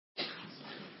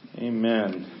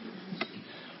Amen.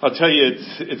 I'll tell you,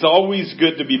 it's always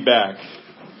good to be back.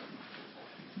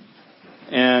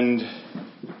 And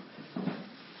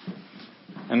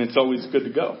it's always good to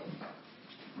go.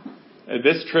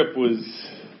 This trip was...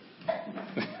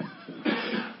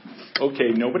 okay,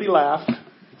 nobody laughed,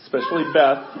 especially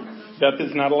Beth. Beth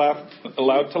is not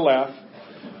allowed to laugh.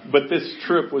 But this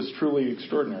trip was truly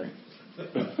extraordinary.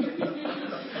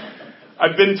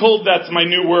 I've been told that's my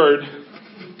new word.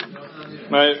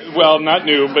 Well, not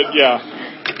new, but yeah,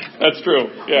 that's true.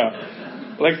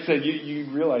 Yeah. Like I said, you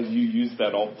realize you use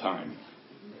that all the time.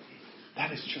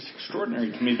 That is just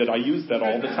extraordinary to me that I use that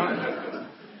all the time.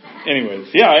 Anyways,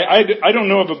 yeah, I don't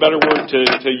know of a better word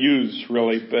to use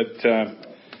really, but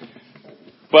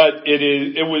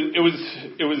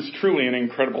it was truly an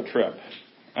incredible trip,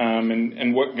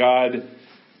 and what God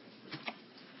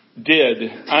did.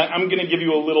 I'm going to give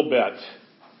you a little bit.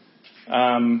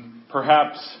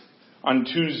 Perhaps on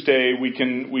Tuesday we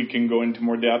can go into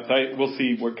more depth. We'll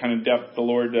see what kind of depth the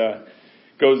Lord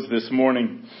goes this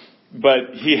morning.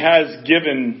 But He has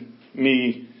given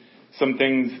me some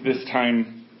things this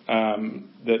time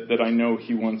that I know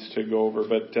He wants to go over.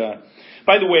 But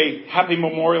by the way, happy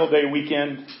Memorial Day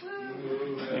weekend.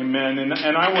 Amen.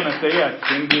 And I want to say, yes,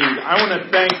 indeed, I want to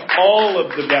thank all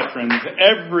of the veterans,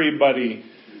 everybody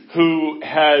who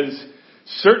has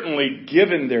certainly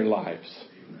given their lives,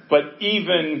 but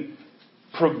even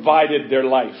provided their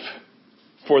life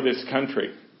for this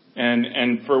country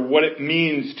and for what it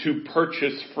means to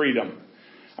purchase freedom.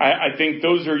 I think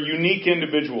those are unique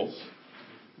individuals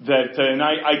that, and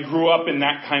I grew up in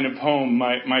that kind of home.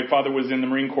 My father was in the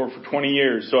Marine Corps for 20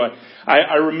 years. So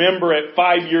I remember at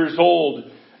 5 years old,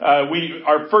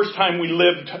 our first time we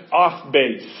lived off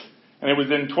base, and it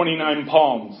was in 29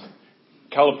 Palms,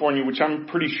 California, which I'm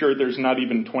pretty sure there's not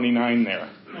even 29 there.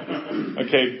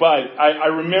 Okay, but I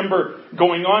remember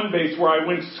going on base where I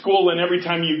went to school, and every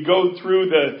time you go through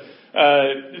the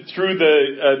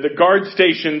guard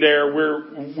station there,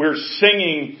 we're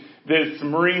singing this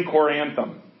Marine Corps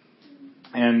anthem,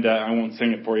 and I won't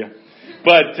sing it for you,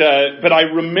 but I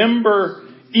remember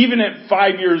even at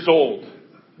 5 years old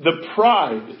the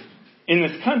pride in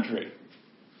this country,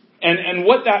 and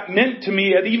what that meant to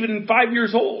me at even 5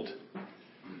 years old.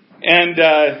 And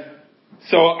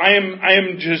so I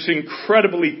am just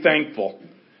incredibly thankful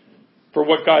for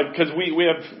what God, because we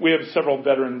have several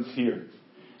veterans here,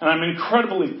 and I'm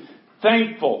incredibly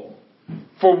thankful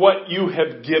for what you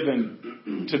have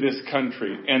given to this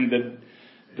country and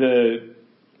the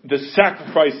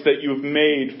sacrifice that you have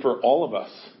made for all of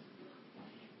us.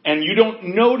 And you don't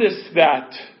notice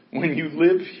that when you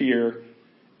live here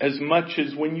as much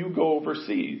as when you go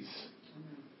overseas.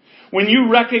 When you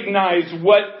recognize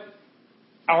what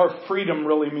our freedom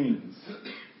really means.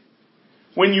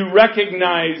 When you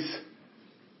recognize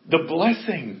the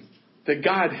blessing that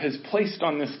God has placed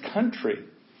on this country.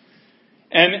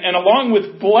 And along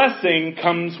with blessing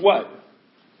comes what?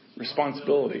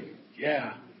 Responsibility.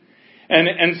 Yeah.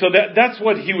 And so that's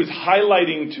what he was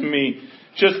highlighting to me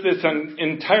just this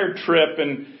entire trip.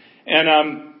 And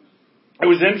it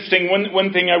was interesting.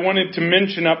 One thing I wanted to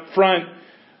mention up front,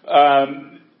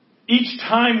 each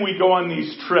time we go on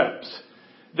these trips,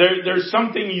 there's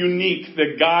something unique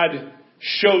that God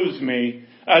shows me,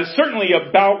 certainly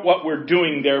about what we're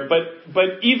doing there,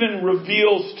 but even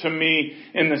reveals to me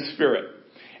in the Spirit.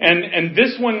 And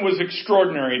this one was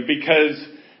extraordinary because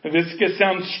this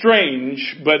sounds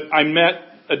strange, but I met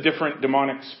a different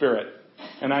demonic spirit.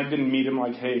 And I didn't meet him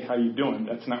like, hey, how you doing?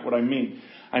 That's not what I mean.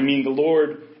 I mean, the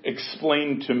Lord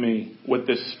explained to me what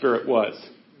this spirit was.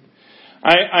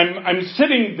 I'm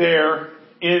sitting there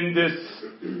in this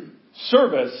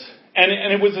service,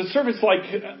 and it was a service like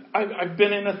I've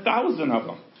been in 1,000 of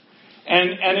them,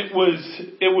 and it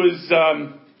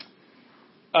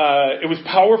was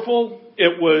powerful.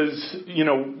 It was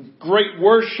great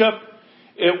worship.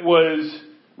 It was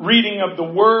reading of the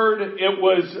Word. It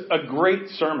was a great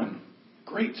sermon.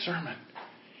 Great sermon.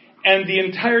 And the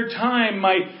entire time,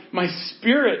 my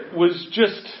spirit was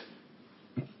just,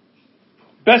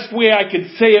 best way I could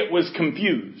say it, was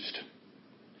confused.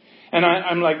 And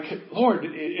I'm like, Lord,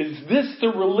 is this the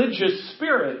religious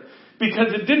spirit?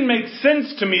 Because it didn't make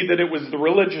sense to me that it was the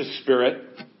religious spirit.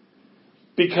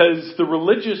 Because the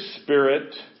religious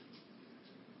spirit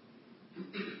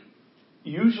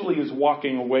usually is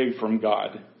walking away from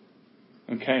God.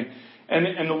 Okay?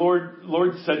 And the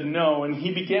Lord said no, and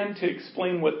He began to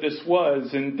explain what this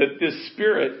was, and that this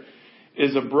spirit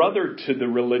is a brother to the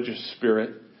religious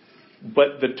spirit,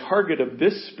 but the target of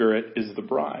this spirit is the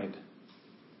bride.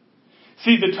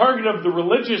 See, the target of the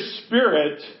religious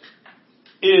spirit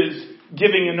is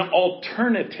giving an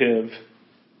alternative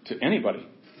to anybody,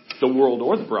 the world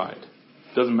or the bride.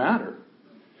 Doesn't matter.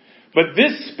 But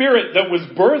this spirit that was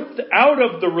birthed out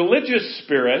of the religious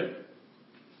spirit,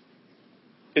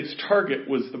 its target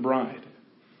was the bride.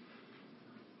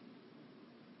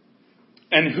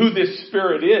 And who this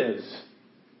spirit is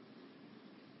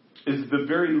the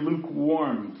very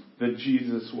lukewarm that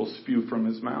Jesus will spew from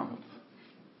his mouth.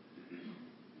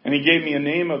 And he gave me a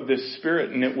name of this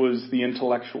spirit, and it was the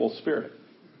intellectual spirit.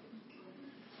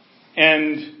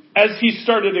 And as he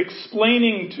started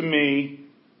explaining to me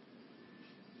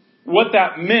what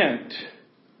that meant,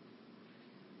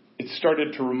 it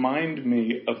started to remind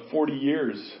me of 40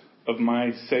 years of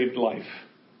my saved life,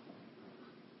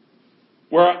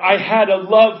 where I had a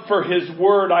love for his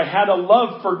word. I had a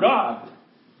love for God.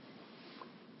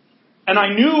 And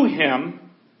I knew him,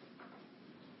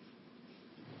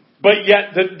 but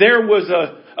yet that there was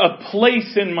a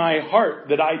place in my heart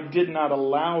that I did not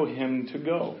allow him to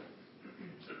go.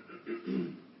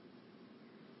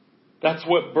 That's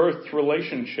what birthed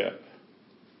relationship.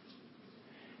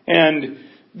 And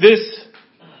this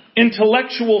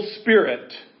intellectual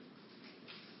spirit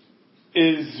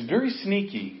is very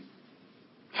sneaky,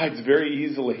 hides very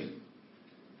easily,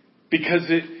 because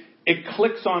it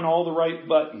clicks on all the right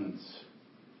buttons.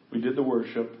 We did the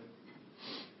worship,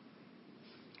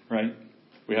 right?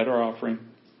 We had our offering.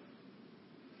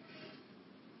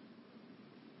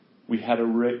 We had a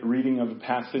reading of a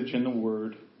passage in the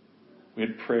Word. We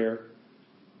had prayer.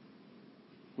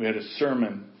 We had a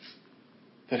sermon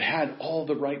that had all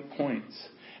the right points.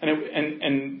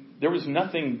 And there was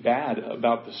nothing bad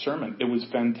about the sermon. It was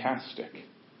fantastic.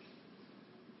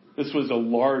 This was a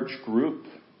large group.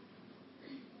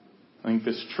 I think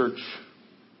this church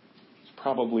is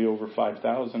probably over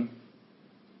 5,000.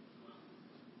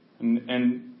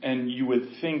 And you would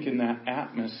think in that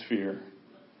atmosphere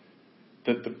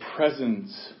that the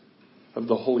presence of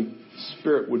the Holy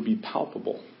Spirit would be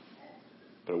palpable.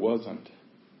 But it wasn't.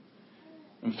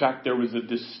 In fact, there was a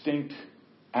distinct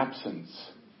absence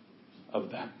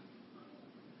of that.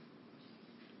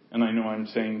 And I know I'm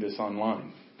saying this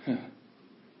online.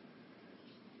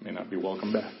 May not be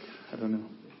welcome back. I don't know.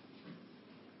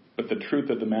 But the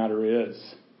truth of the matter is,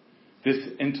 this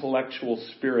intellectual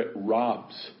spirit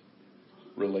robs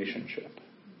relationship.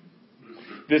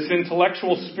 This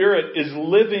intellectual spirit is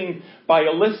living by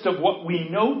a list of what we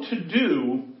know to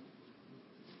do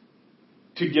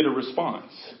to get a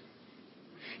response.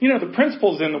 You know, the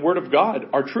principles in the Word of God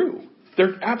are true.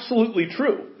 They're absolutely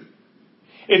true.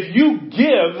 If you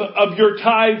give of your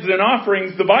tithes and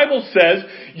offerings, the Bible says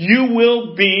you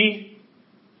will be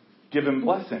given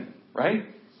blessing, right?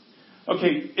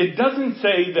 Okay, it doesn't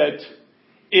say that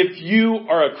if you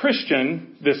are a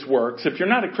Christian, this works. If you're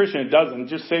not a Christian, it doesn't.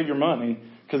 Just save your money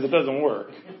because it doesn't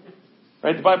work.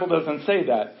 Right? The Bible doesn't say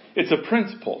that. It's a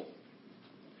principle.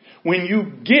 When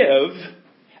you give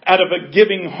out of a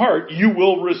giving heart, you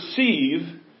will receive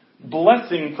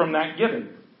blessing from that giving.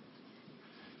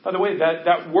 By the way,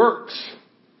 that works.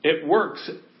 It works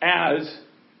as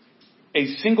a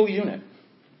single unit.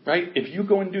 Right? If you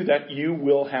go and do that, you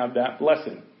will have that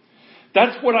blessing.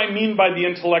 That's what I mean by the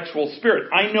intellectual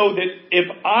spirit. I know that if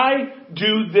I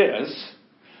do this,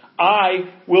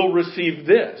 I will receive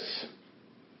this.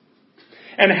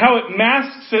 And how it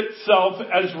masks itself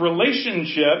as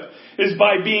relationship is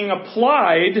by being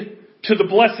applied to the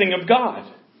blessing of God.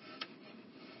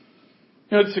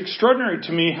 You know, it's extraordinary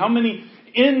to me how many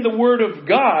in the Word of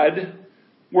God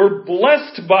were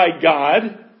blessed by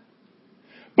God,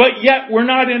 but yet we're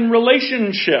not in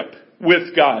relationship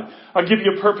with God. I'll give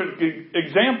you a perfect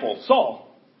example.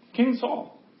 Saul. King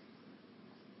Saul.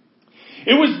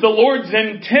 It was the Lord's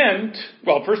intent.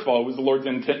 Well, first of all, it was the Lord's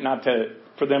intent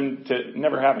for them to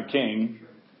never have a king.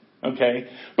 Okay.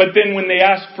 But then when they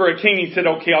asked for a king, he said,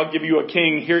 okay, I'll give you a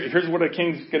king. Here's what a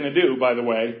king's going to do, by the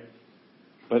way.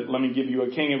 But let me give you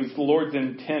a king. It was the Lord's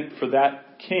intent for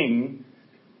that king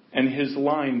and his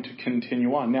line to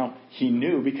continue on. Now, he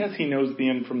knew, because he knows the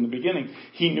end from the beginning,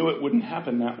 he knew it wouldn't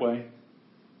happen that way.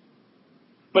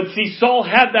 But see, Saul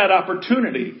had that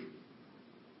opportunity.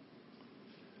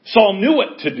 Saul knew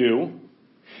what to do.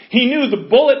 He knew the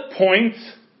bullet points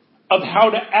of how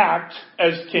to act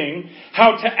as king,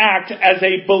 how to act as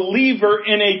a believer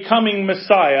in a coming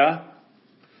Messiah.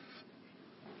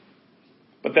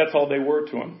 But that's all they were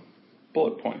to him.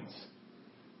 Bullet points.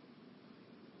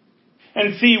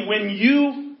 And see, when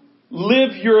you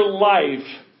live your life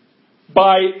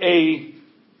by a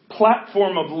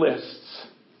platform of lists,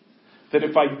 that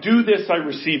if I do this, I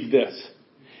receive this.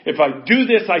 If I do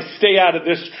this, I stay out of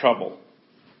this trouble.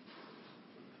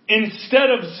 Instead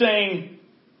of saying,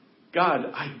 God,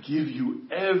 I give you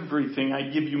everything. I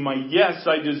give you my yes.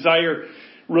 I desire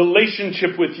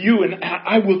relationship with you, and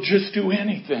I will just do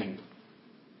anything.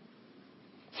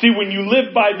 See, when you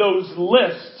live by those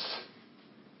lists,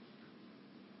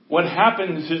 what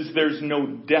happens is there's no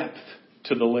depth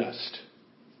to the list.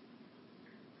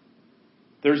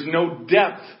 There's no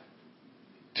depth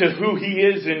to who He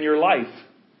is in your life,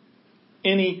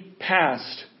 any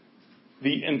past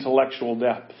the intellectual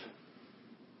depth.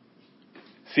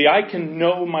 See, I can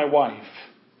know my wife.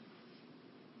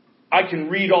 I can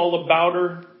read all about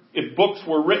her. If books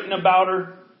were written about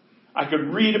her, I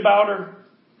could read about her.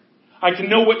 I can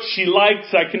know what she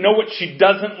likes. I can know what she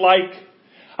doesn't like.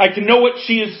 I can know what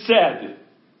she has said.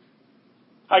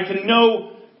 I can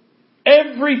know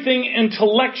everything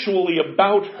intellectually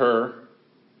about her.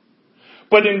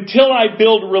 But until I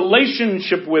build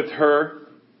relationship with her,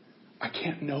 I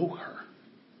can't know her.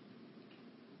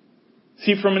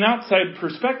 See, from an outside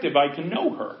perspective, I can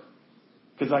know her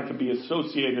because I can be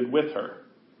associated with her.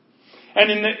 And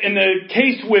in the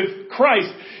case with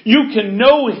Christ, you can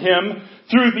know Him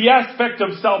through the aspect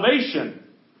of salvation.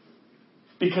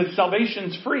 Because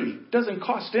salvation's free. It doesn't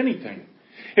cost anything.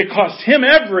 It costs Him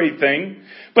everything,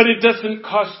 but it doesn't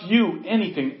cost you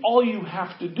anything. All you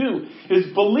have to do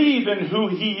is believe in who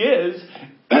He is,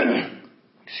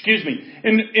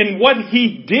 in what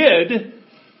He did,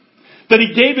 that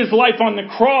He gave His life on the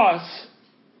cross,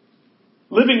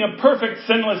 living a perfect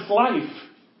sinless life.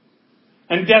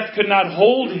 And death could not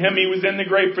hold Him. He was in the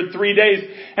grave for 3 days,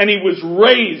 and He was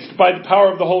raised by the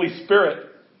power of the Holy Spirit.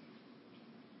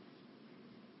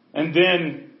 And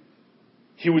then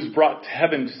He was brought to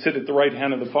heaven to sit at the right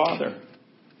hand of the Father.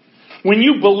 When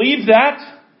you believe that,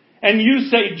 and you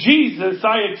say, Jesus,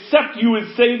 I accept you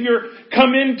as Savior,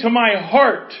 come into my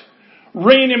heart,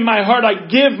 reign in my heart, I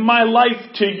give my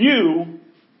life to you,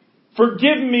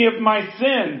 forgive me of my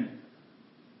sin,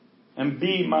 and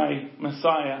be my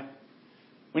Messiah.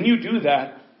 When you do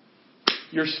that,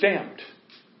 you're stamped.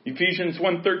 Ephesians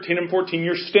 1:13 and 14,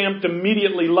 you're stamped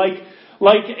immediately like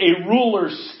a ruler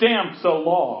stamps a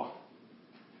law,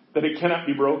 that it cannot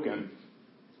be broken.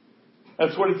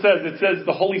 That's what it says. It says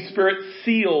the Holy Spirit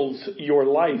seals your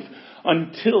life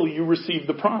until you receive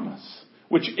the promise,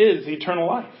 which is eternal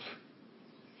life.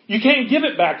 You can't give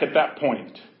it back at that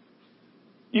point,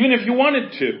 even if you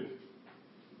wanted to.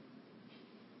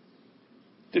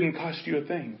 It didn't cost you a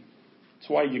thing. That's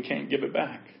why you can't give it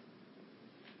back.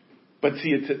 But see,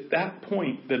 it's at that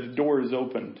point that a door is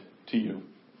opened to you.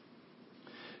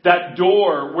 That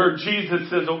door where Jesus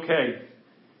says, okay,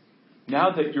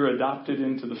 now that you're adopted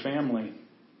into the family,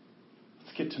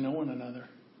 let's get to know one another.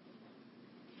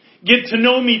 Get to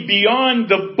know me beyond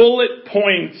the bullet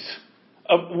points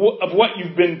of what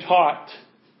you've been taught.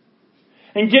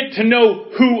 And get to know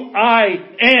who I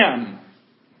am.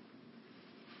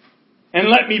 And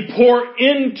let me pour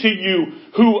into you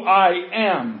who I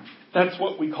am. That's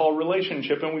what we call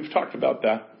relationship, and we've talked about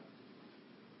that.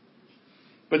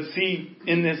 But see,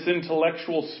 in this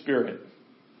intellectual spirit,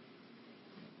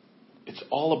 it's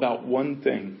all about one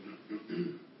thing.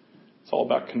 It's all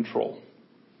about control.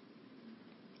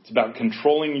 It's about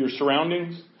controlling your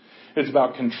surroundings. It's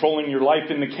about controlling your life.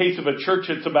 In the case of a church,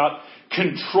 it's about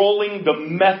controlling the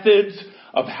methods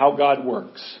of how God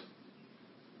works.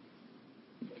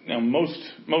 Now,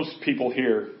 most people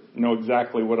here know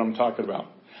exactly what I'm talking about.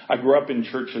 I grew up in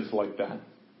churches like that.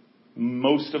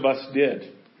 Most of us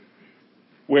did.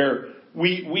 Where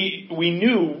we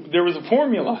knew there was a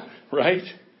formula, right?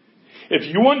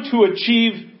 If you want to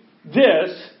achieve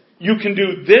this, you can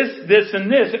do this, this,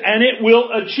 and this, and it will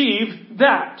achieve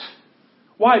that.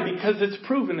 Why? Because it's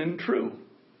proven and true.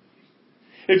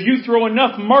 If you throw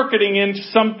enough marketing into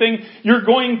something, you're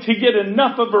going to get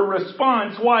enough of a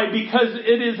response. Why? Because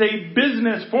it is a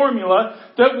business formula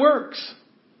that works.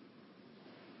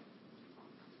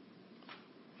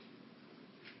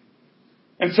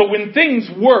 And so when things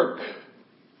work,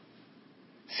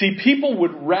 see, people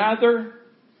would rather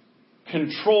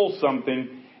control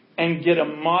something and get a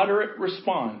moderate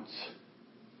response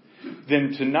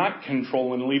than to not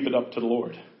control and leave it up to the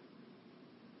Lord.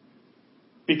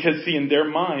 Because, see, in their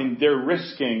mind, they're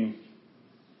risking,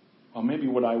 well, maybe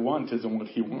what I want isn't what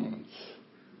He wants.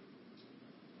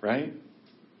 Right?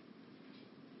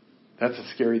 That's a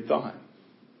scary thought.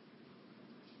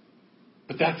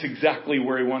 But that's exactly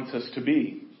where He wants us to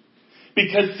be.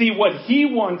 Because, see, what He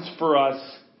wants for us,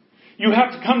 you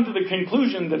have to come to the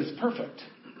conclusion that it's perfect.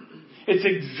 It's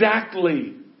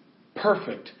exactly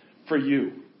perfect for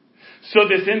you. So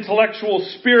this intellectual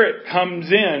spirit comes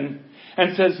in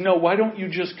and says, no, why don't you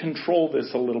just control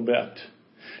this a little bit?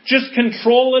 Just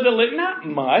control it a little, not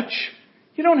much.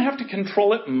 You don't have to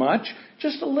control it much,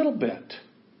 just a little bit.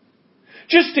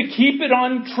 Just to keep it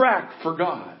on track for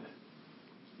God.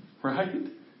 Right?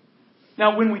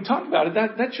 Now, when we talk about it,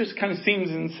 that just kind of seems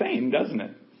insane, doesn't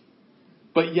it?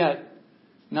 But yet,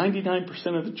 99%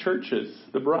 of the churches,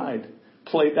 the bride,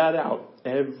 play that out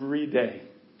every day.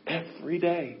 Every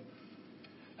day.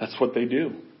 That's what they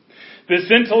do. This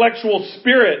intellectual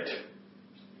spirit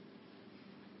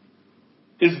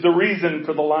is the reason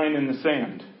for the line in the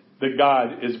sand that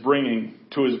God is bringing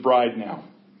to His bride now.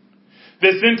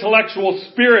 This intellectual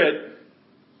spirit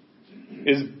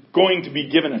is going to be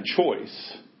given a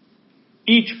choice.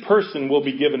 Each person will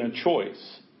be given a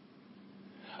choice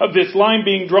of this line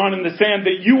being drawn in the sand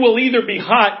that you will either be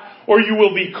hot or you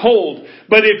will be cold.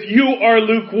 But if you are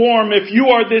lukewarm, if you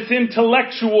are this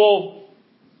intellectual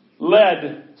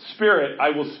led spirit,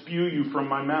 I will spew you from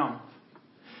my mouth.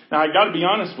 Now, I got to be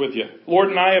honest with you. Lord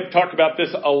and I have talked about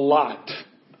this a lot.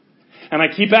 And I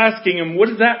keep asking Him, what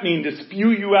does that mean to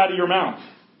spew you out of your mouth?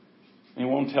 And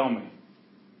He won't tell me.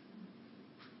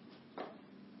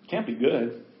 Can't be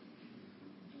good.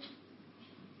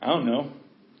 I don't know.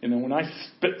 When I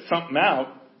spit something out,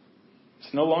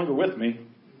 it's no longer with me.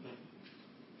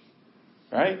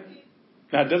 Right?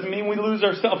 Now, it doesn't mean we lose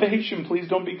our salvation. Please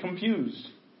don't be confused.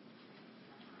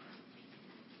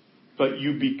 But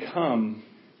you become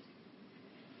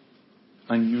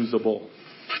unusable.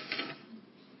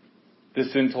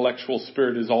 This intellectual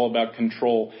spirit is all about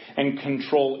control. And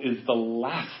control is the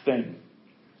last thing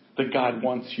that God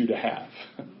wants you to have.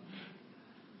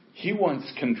 He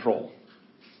wants control.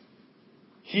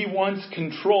 He wants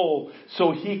control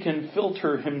so He can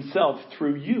filter Himself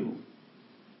through you.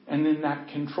 And then that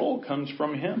control comes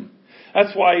from Him.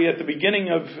 That's why at the beginning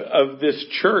of this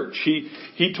church,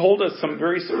 He told us some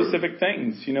very specific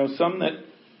things. Some that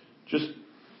just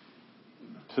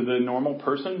to the normal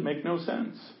person make no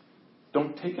sense.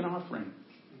 Don't take an offering.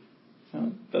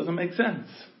 It doesn't make sense.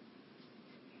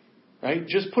 Right?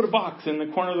 Just put a box in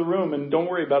the corner of the room and don't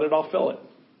worry about it. I'll fill it.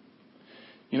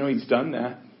 He's done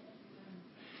that.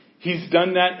 He's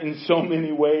done that in so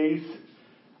many ways.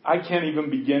 I can't even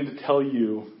begin to tell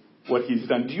you what He's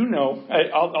done. Do you know?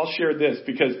 I'll share this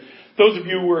because those of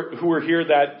you who were here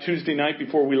that Tuesday night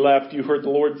before we left, you heard the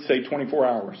Lord say 24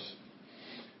 hours.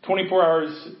 24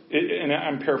 hours, and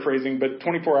I'm paraphrasing, but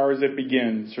 24 hours it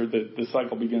begins, or the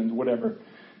cycle begins, whatever.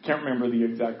 Can't remember the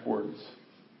exact words.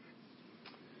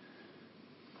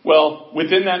 Well,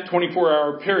 within that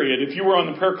 24-hour period, if you were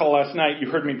on the prayer call last night, you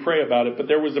heard me pray about it, but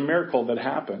there was a miracle that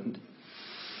happened.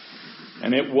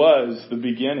 And it was the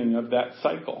beginning of that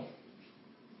cycle.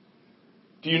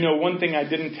 Do you know one thing I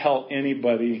didn't tell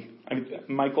anybody?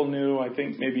 Michael knew, I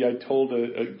think maybe I told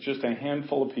just a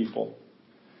handful of people.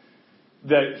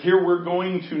 That here we're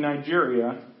going to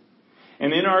Nigeria,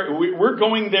 and we're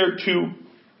going there to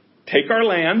take our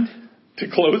land, to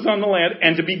close on the land,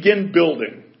 and to begin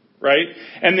building, right?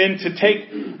 And then to take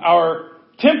our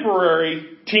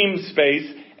temporary team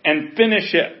space and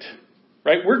finish it,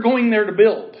 right? We're going there to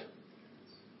build,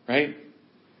 right?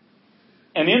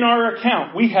 And in our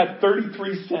account, we had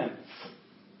 33 cents.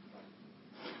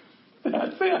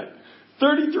 That's it.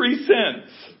 33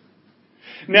 cents.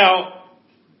 Now,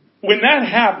 when that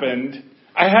happened,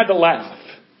 I had to laugh.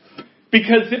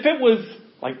 Because if it was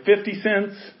like 50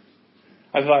 cents,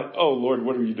 I thought, oh Lord,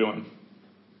 what are you doing?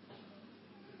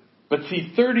 But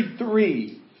see,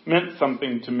 33 meant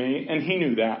something to me, and He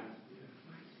knew that.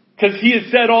 Because He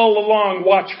has said all along,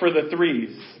 watch for the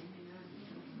threes.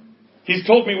 He's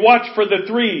told me, watch for the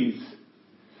threes.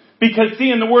 Because see,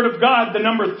 in the Word of God, the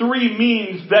number 3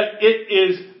 means that it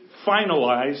is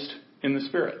finalized in the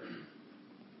Spirit.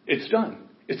 It's done.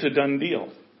 It's a done deal.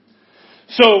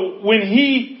 So when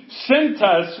He sent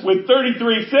us with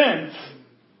 33 cents,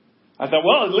 I thought,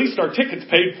 well, at least our ticket's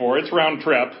paid for. It's round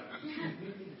trip.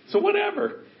 So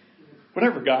whatever.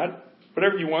 Whatever, God.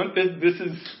 Whatever you want. This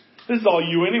is all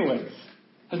you anyways.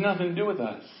 Has nothing to do with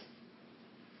us.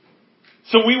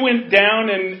 So we went down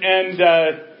and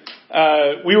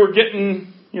we were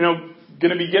getting,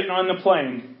 going to be getting on the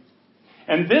plane.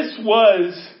 And this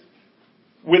was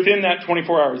within that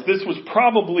 24 hours. This was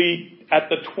probably at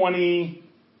the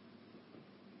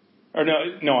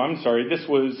this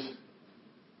was,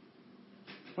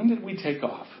 when did we take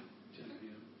off? 10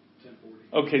 p.m.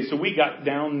 10:40. Okay, so we got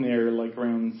down there like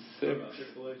around 6. About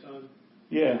Chick-fil-A time?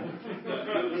 Yeah.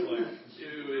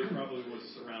 It probably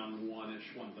was around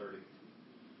 1-ish, 1:30.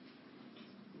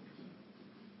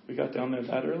 We got down there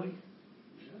that early?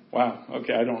 Wow.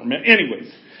 Okay, I don't remember.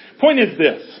 Anyways, point is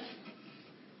this.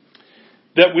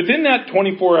 That within that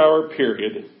 24-hour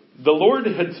period, the Lord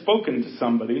had spoken to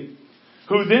somebody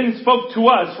who then spoke to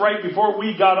us right before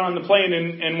we got on the plane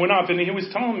and went off. And he was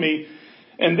telling me,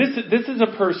 and this is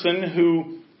a person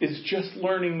who is just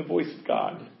learning the voice of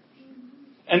God.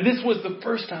 And this was the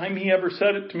first time he ever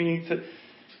said it to me.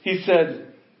 He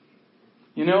said,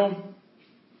 you know,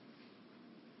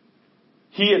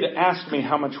 he had asked me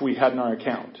how much we had in our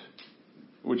account,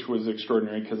 which was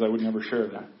extraordinary because I would never share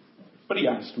that. But he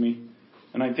asked me.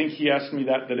 And I think he asked me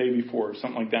that the day before or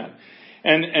something like that.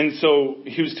 And so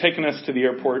he was taking us to the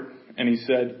airport and he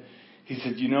said,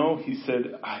 you know,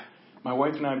 my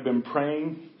wife and I have been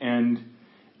praying and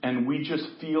we just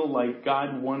feel like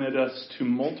God wanted us to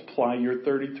multiply your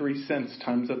 33 cents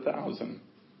times 1,000.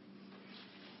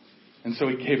 And so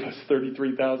he gave us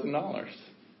 $33,000.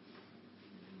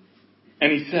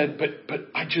 And he said, but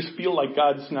I just feel like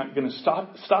God's not going to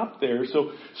stop there.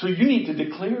 So you need to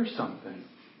declare something.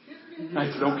 And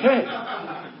I said, okay.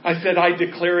 I said, I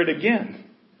declare it again,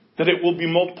 that it will be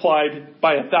multiplied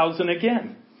by 1,000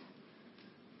 again.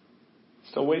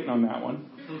 Still waiting on that one.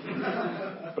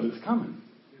 But it's coming.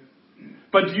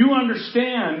 But do you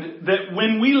understand that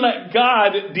when we let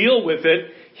God deal with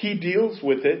it, He deals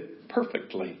with it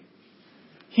perfectly.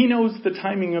 He knows the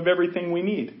timing of everything we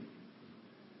need.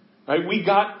 Right? We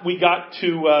got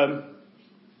to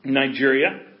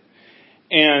Nigeria,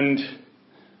 and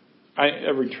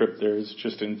every trip there is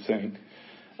just insane.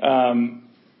 And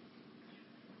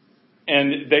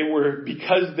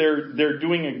because they're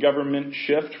doing a government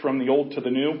shift from the old to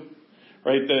the new,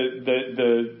 right?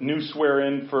 The new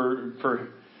swear-in for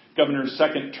governor's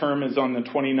second term is on the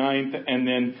 29th, and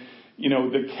then, you know,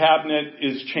 the cabinet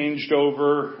is changed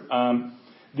over.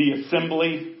 The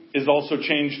assembly is also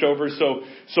changed over.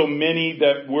 So many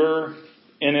that were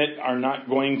in it are not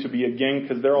going to be again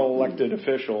because they're all elected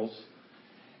officials.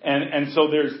 And so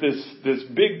there's this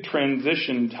big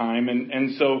transition time.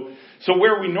 And so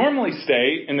where we normally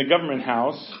stay in the government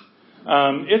house,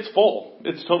 it's full.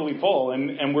 It's totally full.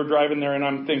 And we're driving there and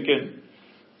I'm thinking,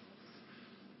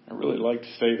 I really like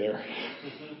to stay there.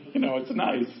 You know, it's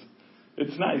nice.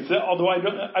 It's nice. Although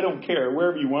I don't care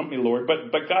wherever you want me, Lord.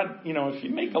 But God, you know, if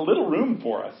you make a little room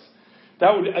for us,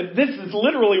 this is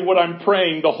literally what I'm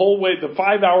praying the whole way, the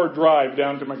 5-hour drive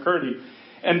down to McCurdy.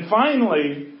 And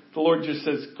finally, the Lord just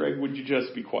says, Greg, would you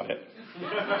just be quiet?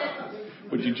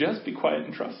 Would you just be quiet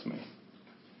and trust me?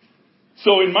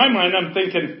 So in my mind, I'm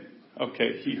thinking,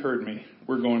 okay, he heard me.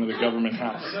 We're going to the government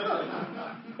house.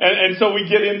 And so we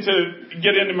get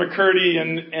into McCurdy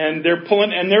and they're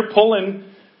pulling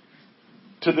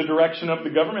to the direction of the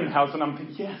government house. And I'm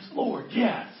thinking, yes, Lord,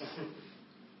 yes.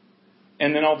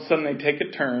 And then all of a sudden they take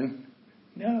a turn.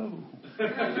 No.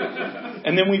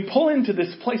 And then we pull into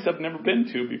this place I've never been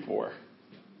to before.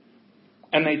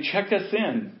 And they check us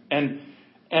in. And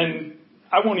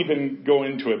I won't even go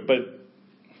into it, but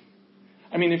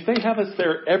I mean, if they have us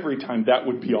there every time, that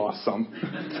would be awesome.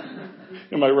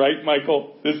 Am I right,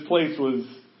 Michael? This place was,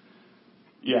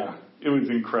 it was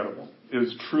incredible. It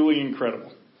was truly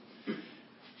incredible.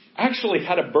 I actually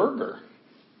had a burger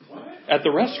at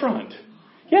the restaurant.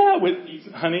 Yeah,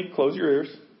 honey, close your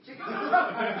ears.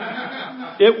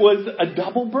 It was a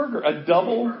double burger, a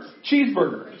double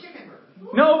cheeseburger.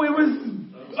 No, it was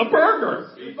a burger.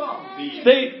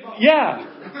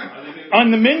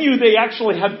 On the menu, they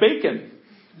actually had bacon.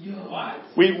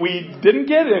 We didn't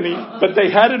get any, but they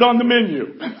had it on the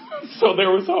menu. So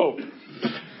there was hope.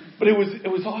 But it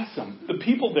was awesome. The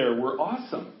people there were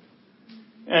awesome.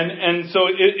 And so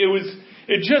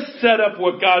it just set up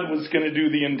what God was going to do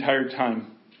the entire time.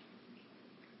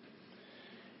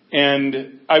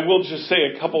 And I will just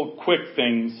say a couple quick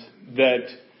things that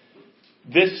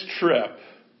this trip,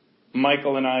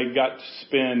 Michael and I got to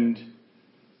spend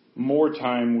more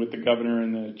time with the governor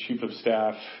and the chief of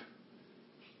staff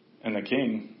and the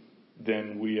king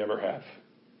than we ever have.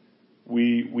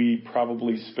 We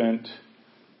probably spent,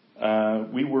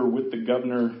 we were with the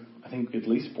governor, I think at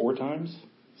least 4 times,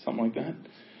 something like that.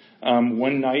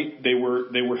 One night they were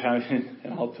having,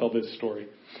 and I'll tell this story.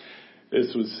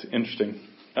 This was interesting.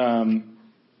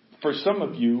 For some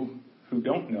of you who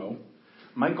don't know,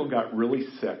 Michael got really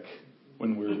sick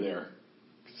when we were there.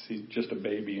 He's just a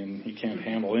baby and he can't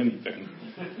handle anything.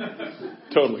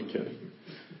 Totally kidding.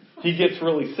 He gets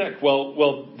really sick.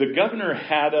 Well, the governor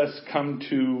had us come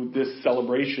to this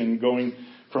celebration going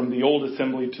from the old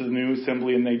assembly to the new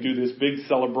assembly, and they do this big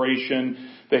celebration.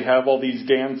 They have all these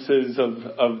dances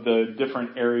of the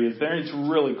different areas there. It's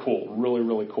really cool. Really,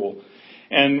 really cool.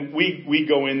 And we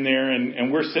go in there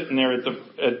and we're sitting there at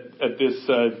this,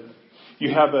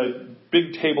 you have a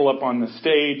big table up on the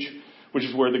stage, which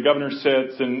is where the governor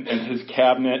sits and his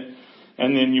cabinet.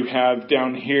 And then you have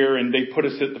down here, and they put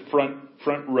us at the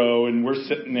front row, and we're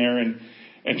sitting there, and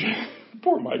And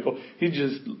poor Michael, he's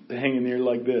just hanging there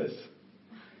like this.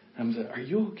 I'm like, are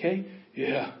you okay?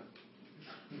 Yeah,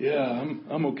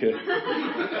 I'm okay.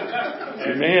 I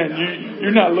said, man,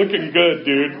 you're not looking good,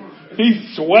 dude.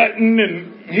 He's sweating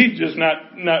and he's just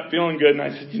not feeling good. And I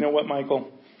said, you know what, Michael?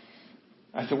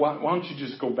 I said, why don't you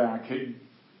just go back? Hey,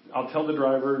 I'll tell the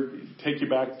driver, take you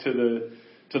back to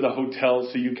the hotel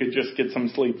so you could just get some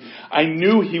sleep. I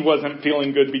knew he wasn't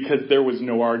feeling good because there was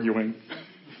no arguing.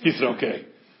 He said, okay.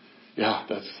 Yeah,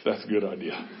 that's a good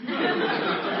idea.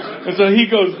 And so he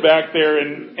goes back there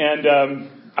and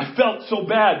I felt so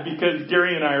bad because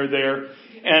Gary and I are there,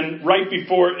 and right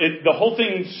before the whole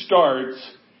thing starts,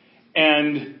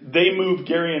 and they move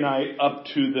Gary and I up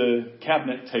to the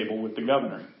cabinet table with the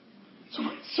governor.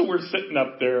 So we're sitting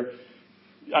up there.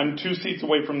 I'm 2 seats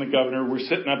away from the governor. We're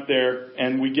sitting up there,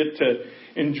 and we get to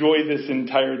enjoy this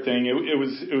entire thing. It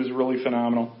was really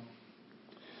phenomenal.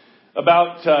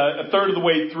 About a third of the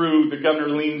way through, the governor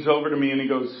leans over to me and he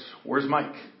goes, "Where's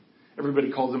Mike?"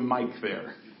 Everybody calls him Mike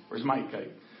there. "Where's Mike?" I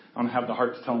don't have the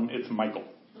heart to tell him it's Michael.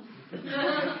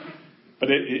 But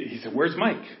he said, "Where's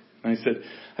Mike?" And I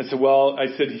said, well,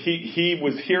 he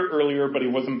was here earlier, but he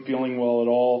wasn't feeling well at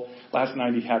all. Last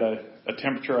night he had a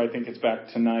temperature. I think it's back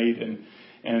tonight,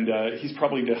 and he's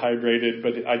probably dehydrated,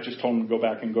 but I just told him to go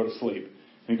back and go to sleep.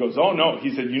 And he goes, "Oh no,"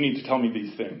 he said, "you need to tell me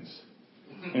these things."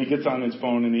 And he gets on his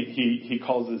phone and he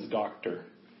calls his doctor.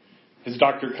 His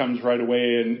doctor comes right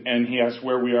away and he asks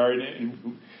where we are.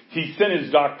 And he sent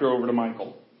his doctor over to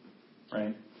Michael,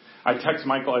 right? I text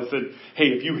Michael. I said, "Hey,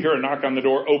 if you hear a knock on the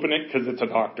door, open it because it's a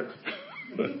doctor."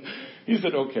 He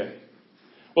said, "Okay."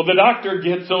 Well, the doctor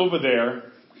gets over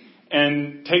there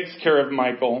and takes care of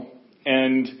Michael.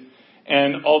 And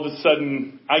all of a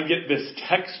sudden, I get this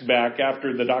text back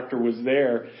after the doctor was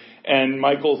there. And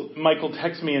Michael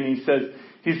texts me and he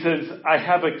says, "I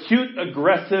have acute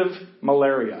aggressive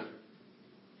malaria."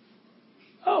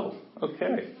 Oh,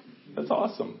 okay. That's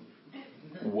awesome.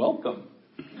 Welcome.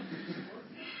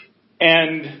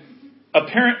 And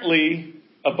apparently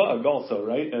a bug also,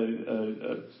 right?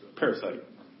 A parasite.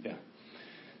 Yeah.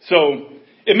 So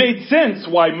it made sense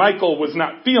why Michael was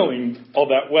not feeling all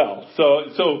that well.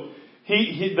 So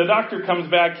the doctor comes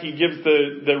back. He gives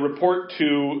the report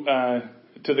to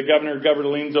the governor. Governor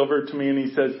leans over to me and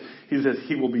he says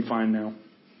he will be fine now.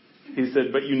 He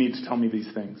said, "But you need to tell me these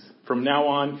things. From now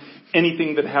on,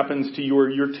 anything that happens to you or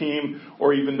your team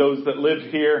or even those that live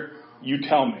here, you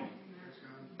tell me.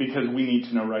 Because we need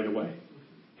to know right away."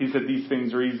 He said these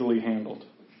things are easily handled.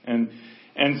 And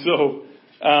so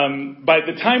by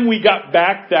the time we got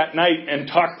back that night and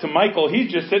talked to Michael,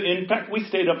 he's just sitting. In fact, we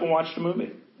stayed up and watched a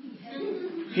movie.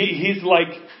 He's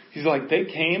like, they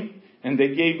came and they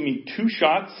gave me 2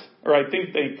 shots, or I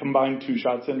think they combined 2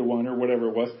 shots into one or whatever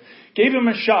it was. Gave him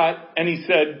a shot, and he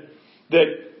said that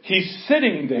he's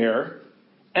sitting there,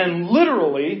 and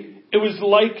literally it was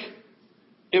like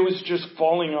it was just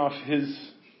falling off his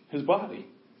body,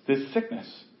 this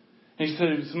sickness. And he said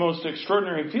it was the most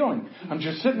extraordinary feeling. I'm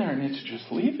just sitting there, and it's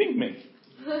just leaving me.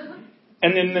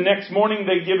 And then the next morning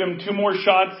they give him 2 more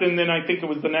shots, and then I think it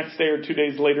was the next day or 2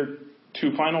 days later,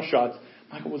 2 final shots.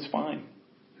 Michael was fine.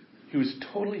 He was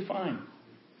totally fine.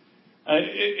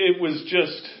 It was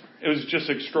just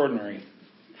extraordinary.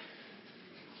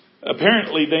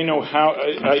 Apparently they know how.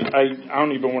 I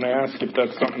don't even want to ask if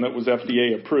that's something that was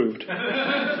FDA approved.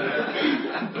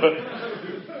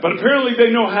 But apparently they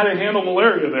know how to handle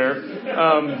malaria there,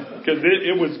 because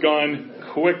it was gone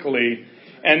quickly.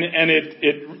 And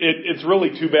it's really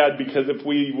too bad, because if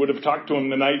we would have talked to him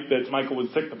the night that Michael was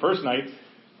sick the first night,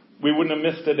 we wouldn't have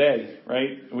missed a day,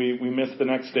 right? We missed the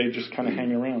next day just kind of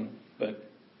hanging around. But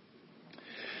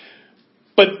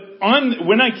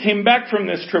when I came back from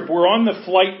this trip, we're on the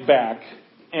flight back,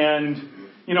 and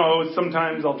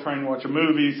sometimes I'll try and watch a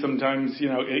movie. Sometimes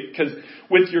because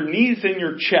with your knees in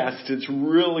your chest, it's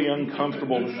really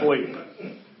uncomfortable to sleep,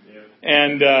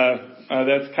 and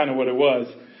that's kind of what it was.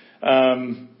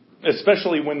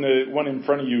 Especially when the one in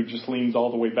front of you just leans all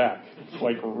the way back. It's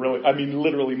like really,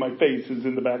 literally my face is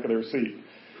in the back of their seat.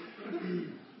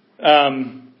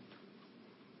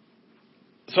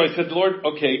 So I said, "Lord,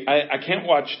 okay, I can't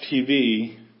watch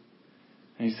TV."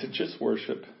 And he said, just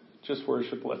worship,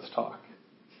 let's talk.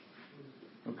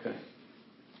 Okay.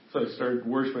 So I started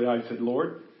worshiping. I said,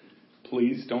 "Lord,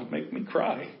 please don't make me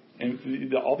cry.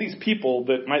 And all these people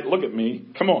that might look at me,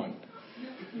 come on."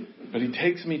 But he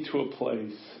takes me to a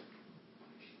place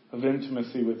of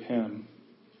intimacy with him.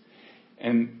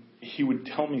 And he would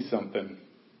tell me something.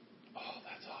 "Oh,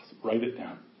 that's awesome. Write it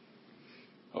down."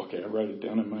 Okay, I write it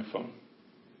down in my phone.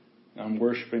 I'm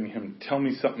worshiping him. "Tell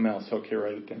me something else." Okay,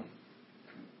 write it down.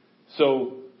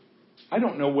 So I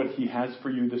don't know what he has for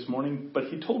you this morning, but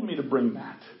he told me to bring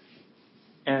that.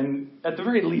 And at the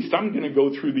very least, I'm going to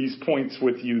go through these points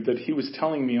with you that he was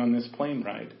telling me on this plane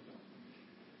ride.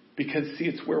 Because, see,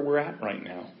 it's where we're at right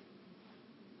now.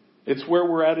 It's where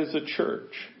we're at as a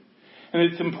church. And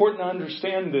it's important to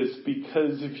understand this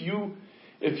because if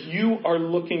you are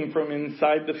looking from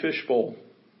inside the fishbowl,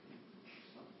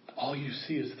 all you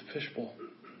see is the fishbowl.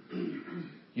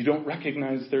 You don't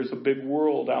recognize there's a big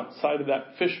world outside of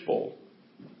that fishbowl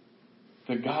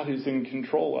that God is in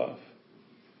control of.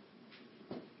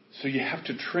 So you have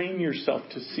to train yourself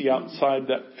to see outside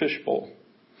that fishbowl.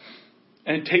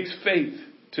 And it takes faith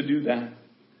to do that.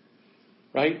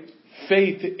 Right?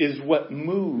 Faith is what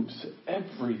moves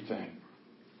everything.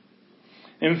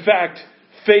 In fact,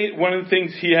 faith, one of the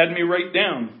things he had me write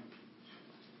down,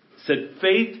 said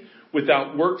faith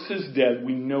without works is dead.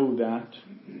 We know that.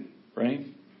 Right?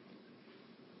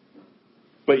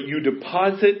 But you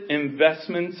deposit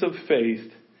investments of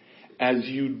faith as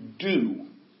you do,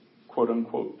 quote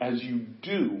unquote, as you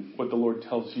do what the Lord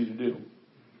tells you to do.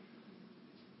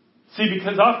 See,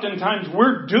 because oftentimes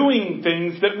we're doing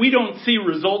things that we don't see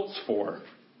results for.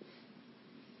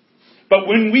 But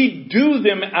when we do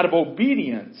them out of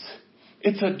obedience,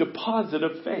 it's a deposit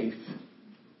of faith.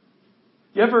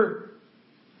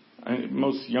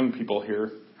 Most young people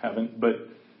here haven't, but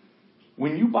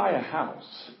when you buy a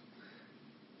house,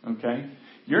 okay,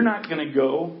 you're not going to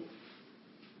go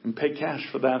and pay cash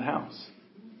for that house.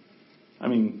 I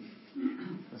mean,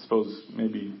 I suppose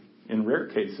maybe in rare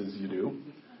cases you do.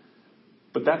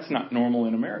 But that's not normal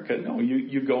in America. No,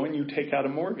 you go and you take out a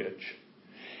mortgage.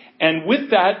 And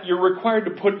with that, you're required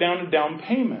to put down a down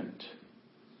payment.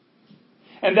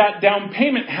 And that down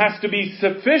payment has to be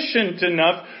sufficient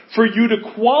enough for you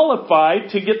to qualify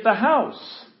to get the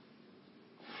house.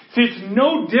 See, it's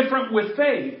no different with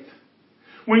faith.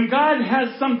 When God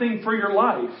has something for your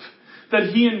life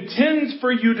that He intends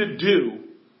for you to do,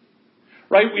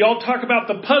 right? We all talk about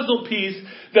the puzzle piece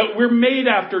that we're made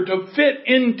after to fit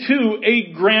into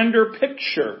a grander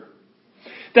picture.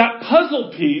 That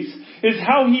puzzle piece is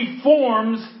how He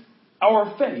forms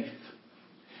our faith.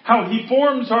 How He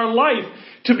forms our life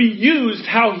to be used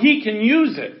how He can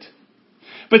use it.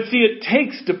 But see, it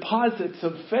takes deposits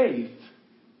of faith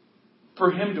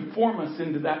for Him to form us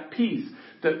into that piece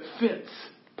that fits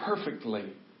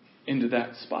perfectly into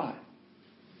that spot.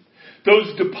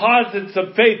 Those deposits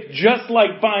of faith, just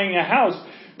like buying a house,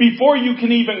 before you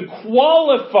can even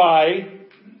qualify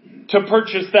to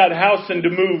purchase that house and to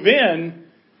move in,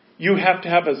 you have to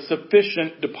have a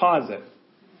sufficient deposit.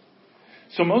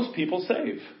 So most people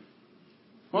save.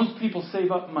 Most people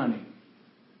save up money.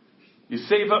 You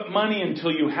save up money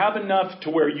until you have enough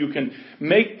to where you can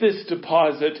make this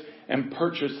deposit and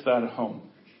purchase that home.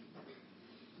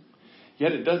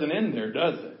 Yet it doesn't end there,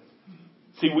 does it?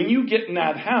 See, when you get in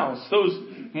that house, those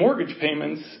mortgage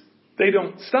payments, they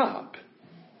don't stop.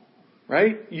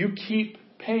 Right? You keep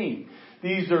paying.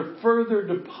 These are further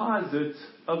deposits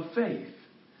of faith.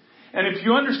 And if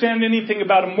you understand anything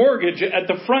about a mortgage, at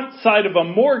the front side of a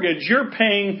mortgage, you're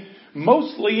paying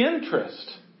mostly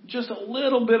interest. Just a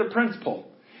little bit of principal.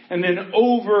 And then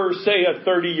over, say, a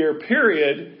 30-year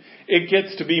period, it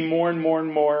gets to be more and more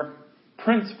and more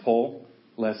principal,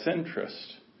 less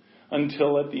interest.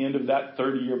 Until at the end of that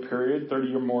 30-year period,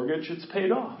 30-year mortgage, it's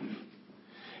paid off.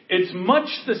 It's much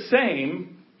the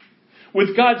same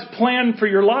with God's plan for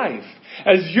your life.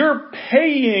 As you're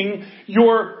paying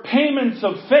your payments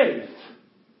of faith,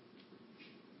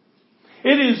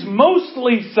 it is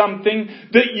mostly something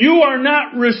that you are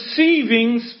not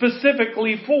receiving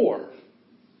specifically for.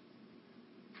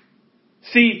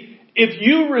 See, if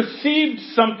you received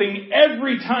something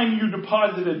every time you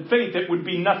deposited faith, it would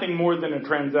be nothing more than a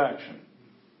transaction.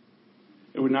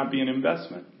 It would not be an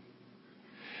investment.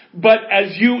 But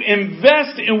as you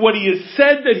invest in what He has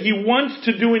said that He wants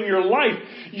to do in your life,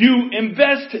 you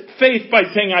invest faith by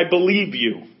saying, I believe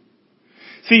you.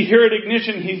 See, here at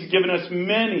Ignition, He's given us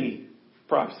many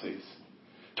prophecies.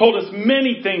 Told us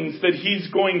many things that He's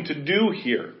going to do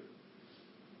here.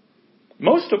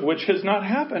 Most of which has not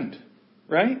happened.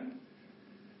 Right?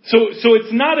 So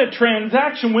it's not a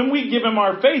transaction. When we give Him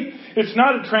our faith, it's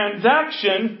not a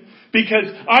transaction because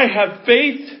I have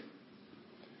faith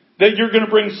that you're going to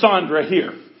bring Sandra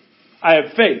here. I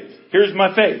have faith. Here's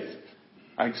my faith.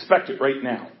 I expect it right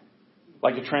now.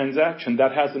 Like a transaction.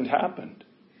 That hasn't happened.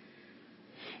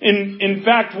 In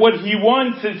fact, what He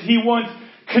wants is He wants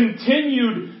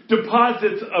continued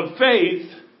deposits of faith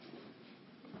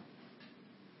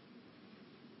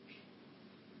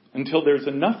until there's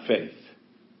enough faith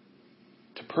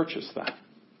to purchase that.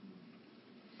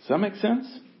 Does that make sense?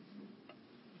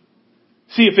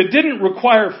 See, if it didn't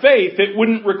require faith, it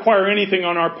wouldn't require anything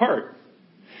on our part.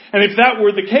 And if that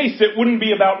were the case, it wouldn't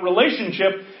be about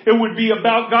relationship. It would be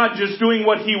about God just doing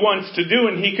what He wants to do,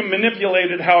 and He can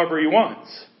manipulate it however He wants.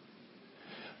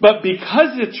 But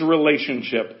because it's a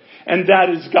relationship, and that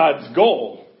is God's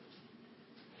goal,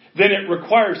 then it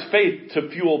requires faith to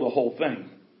fuel the whole thing.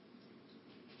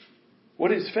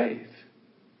 What is faith?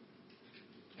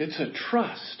 It's a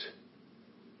trust.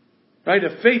 Right?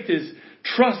 A faith is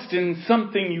trust in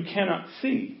something you cannot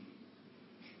see.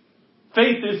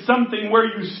 Faith is something where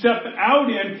you step out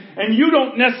in and you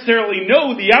don't necessarily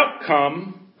know the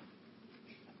outcome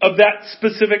of that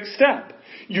specific step.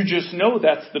 You just know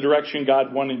that's the direction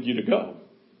God wanted you to go.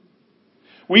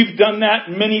 We've done that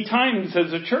many times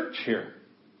as a church here,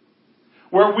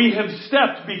 where we have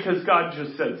stepped because God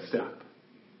just said step.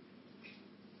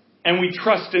 And we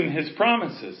trust in His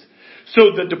promises.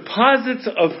 So the deposits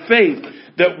of faith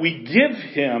that we give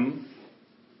Him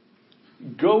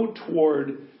go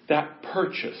toward that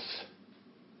purchase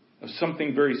of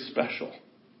something very special.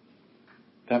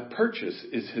 That purchase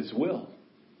is His will.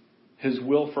 His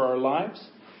will for our lives.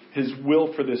 His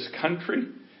will for this country.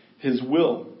 His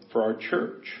will for our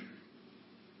church.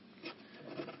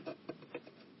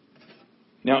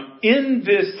 Now, in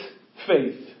this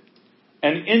faith,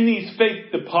 and in these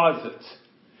faith deposits,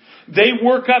 they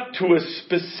work up to a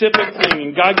specific thing.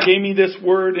 And God gave me this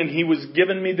word, and He was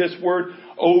giving me this word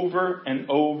over and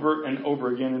over and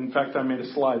over again. In fact, I made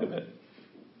a slide of it.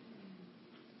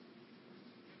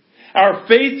 Our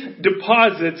faith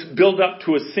deposits build up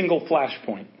to a single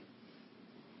flashpoint.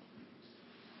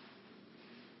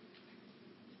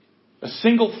 A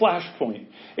single flashpoint.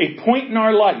 A point in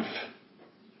our life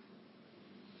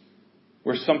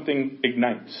where something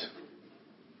ignites.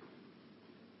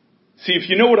 See, if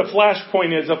you know what a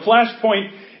flashpoint is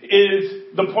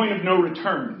the point of no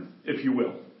return, if you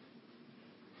will.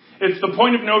 It's the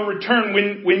point of no return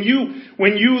when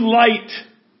you light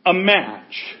a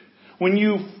match, when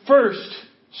you first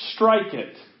strike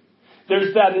it,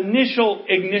 there's that initial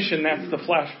ignition, that's the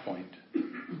flashpoint.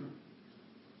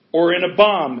 Or in a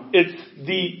bomb, it's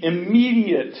the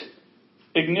immediate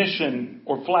ignition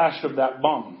or flash of that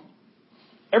bomb.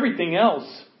 Everything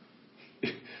else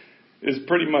is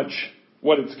pretty much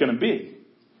what it's going to be.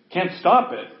 Can't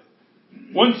stop it.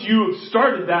 Once you have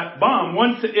started that bomb,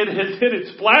 once it has hit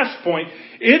its flash point,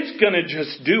 it's going to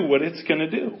just do what it's going to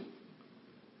do.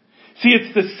 See,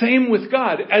 it's the same with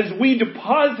God. As we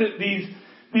deposit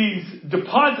these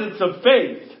deposits of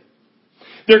faith,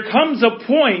 there comes a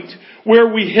point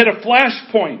where we hit a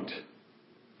flash point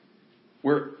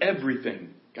where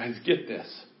everything, guys, get this,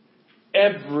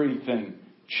 everything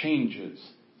changes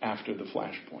after the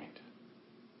flash point.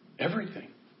 Everything.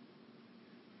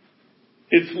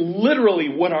 It's literally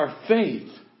what our faith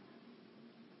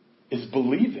is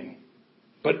believing.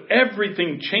 But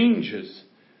everything changes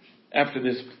after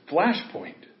this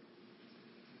flashpoint.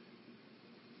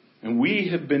 And we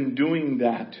have been doing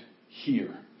that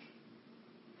here.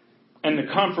 And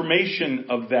the confirmation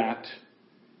of that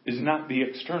is not the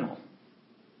external.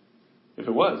 If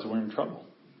it was, we're in trouble.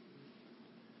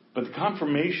 But the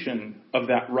confirmation of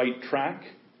that right track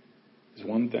is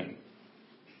one thing.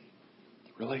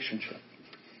 Relationship.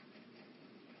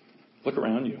 Look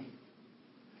around you.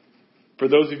 For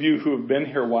those of you who have been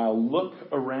here a while, look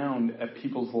around at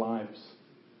people's lives.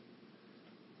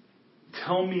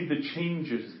 Tell me the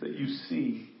changes that you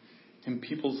see in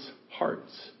people's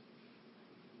hearts.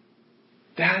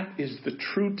 That is the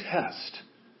true test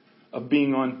of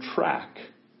being on track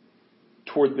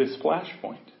toward this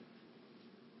flashpoint.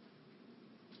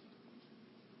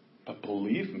 But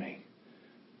believe me,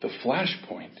 the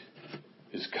flashpoint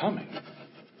is coming.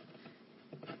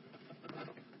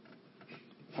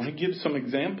 I want to give some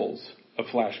examples of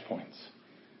flashpoints.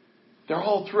 They're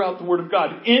all throughout the Word of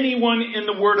God. Anyone in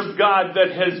the Word of God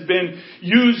that has been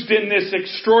used in this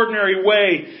extraordinary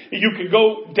way, you could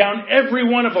go down every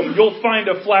one of them. You'll find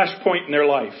a flashpoint in their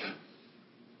life.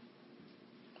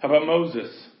 How about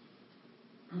Moses?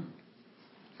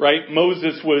 Right?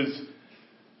 Moses was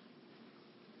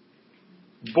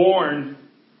born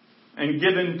and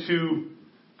given to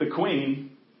the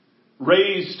queen,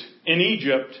 raised in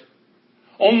Egypt,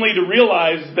 only to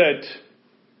realize that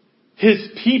his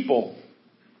people,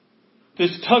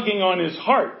 this tugging on his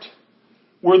heart,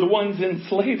 were the ones in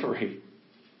slavery.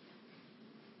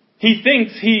 He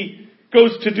thinks he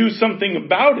goes to do something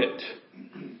about it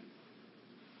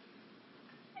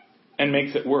and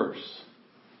makes it worse.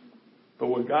 But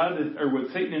what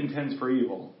Satan intends for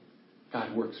evil,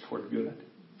 God works toward good.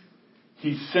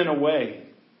 He sent away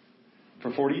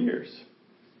for 40 years.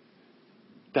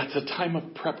 That's a time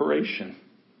of preparation.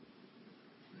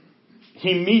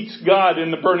 he meets God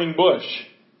in the burning bush.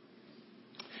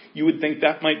 You would think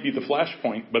that might be the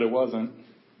flashpoint, but it wasn't.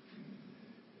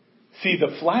 See,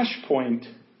 the flashpoint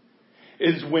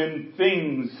is when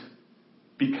things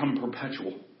become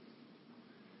perpetual.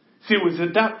 See, it was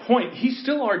at that point, he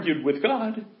still argued with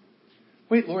God.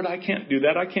 Wait, Lord, I can't do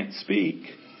that. I can't speak.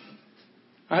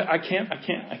 I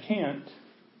can't.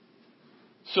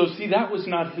 So see, that was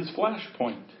not his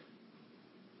flashpoint.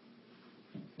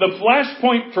 The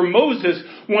flashpoint for Moses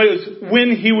was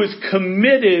when he was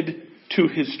committed to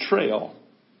his trail.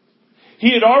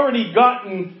 He had already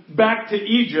gotten back to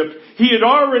Egypt. He had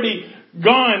already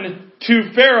gone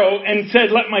to Pharaoh and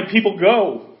said, let my people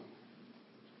go.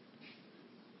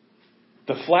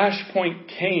 The flashpoint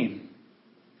came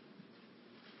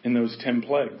in those 10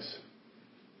 plagues.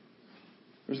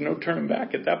 There's no turning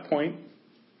back at that point.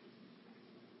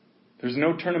 There's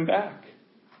no turning back.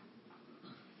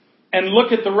 And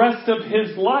look at the rest of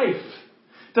his life.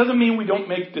 Doesn't mean we don't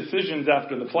make decisions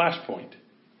after the flashpoint.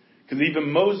 Because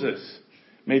even Moses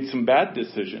made some bad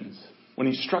decisions when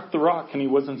he struck the rock and he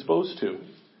wasn't supposed to.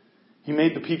 He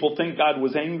made the people think God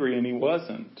was angry and he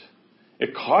wasn't.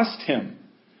 It cost him.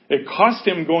 It cost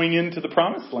him going into the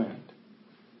promised land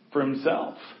for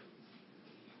himself.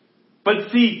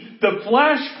 But see, the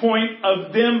flashpoint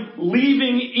of them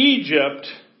leaving Egypt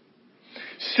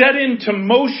set into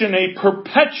motion a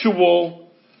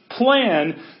perpetual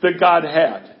plan that God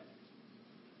had.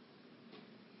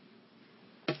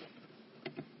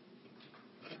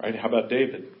 Right? How about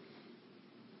David?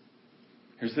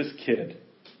 Here's this kid,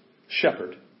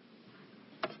 shepherd.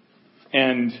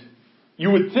 And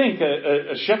you would think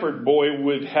a shepherd boy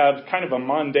would have kind of a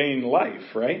mundane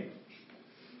life, right?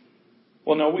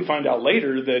 Well, no, we find out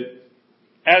later that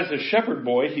as a shepherd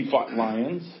boy, he fought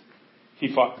lions.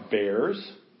 He fought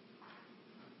bears.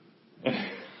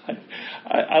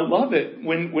 I love it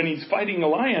when he's fighting a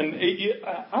lion.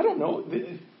 I don't know.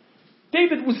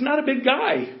 David was not a big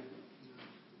guy.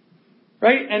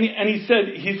 Right? And he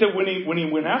said when he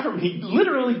went after him, he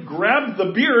literally grabbed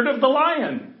the beard of the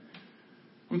lion.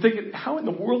 I'm thinking, how in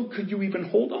the world could you even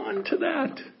hold on to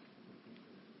that?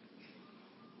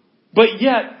 But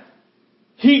yet,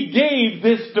 he gave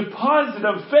this deposit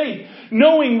of faith,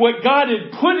 knowing what God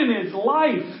had put in his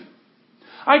life.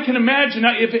 I can imagine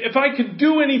if I could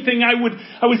do anything, I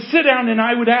would sit down and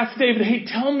I would ask David, hey,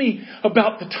 tell me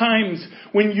about the times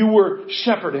when you were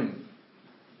shepherding.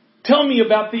 Tell me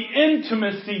about the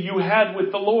intimacy you had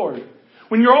with the Lord.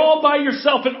 When you're all by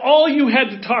yourself and all you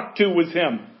had to talk to was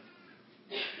him.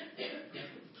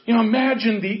 You know,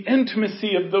 imagine the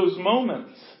intimacy of those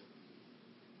moments.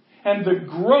 And the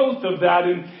growth of that.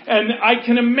 And I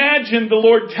can imagine the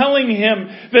Lord telling him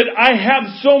that I have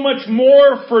so much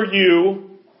more for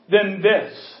you than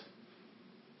this.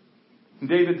 And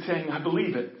David saying, I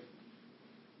believe it.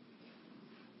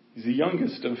 He's the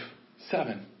youngest of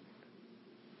 7.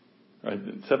 Right,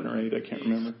 7 or 8, I can't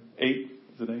remember. 8,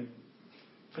 is it 8?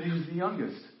 But he was the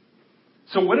youngest.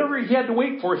 So whatever he had to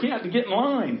wait for, he had to get in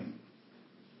line.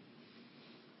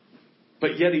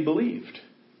 But yet he believed.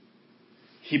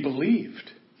 He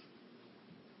believed.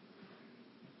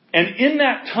 And in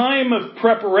that time of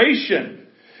preparation,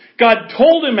 God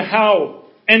told him how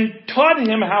and taught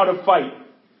him how to fight.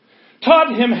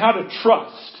 Taught him how to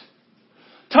trust.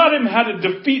 Taught him how to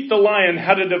defeat the lion,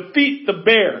 how to defeat the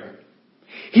bear.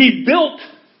 He built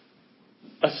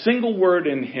a single word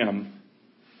in him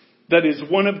that is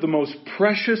one of the most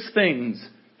precious things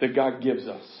that God gives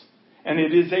us. And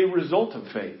it is a result of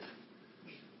faith.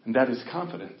 And that is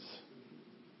confidence.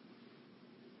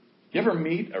 You ever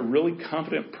meet a really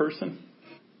confident person?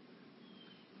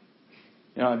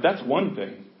 You know, that's one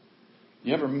thing.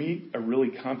 You ever meet a really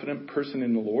confident person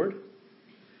in the Lord?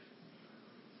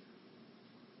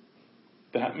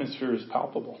 The atmosphere is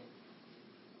palpable.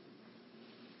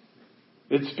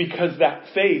 It's because that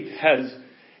faith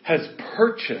has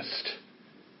purchased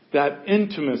that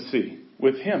intimacy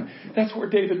with him. That's where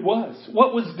David was.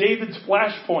 What was David's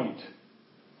flashpoint?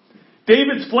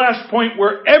 David's flashpoint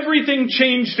where everything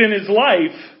changed in his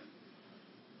life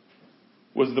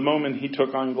was the moment he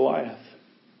took on Goliath.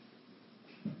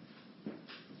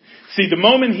 See, the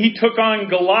moment he took on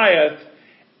Goliath,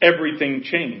 everything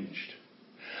changed.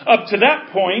 Up to that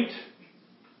point,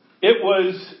 it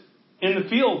was in the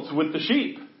fields with the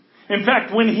sheep. In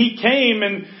fact, when he came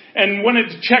and wanted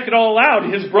to check it all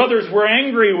out, his brothers were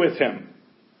angry with him.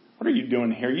 What are you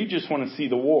doing here? You just want to see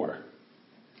the war.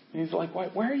 And he's like,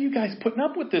 why are you guys putting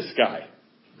up with this guy?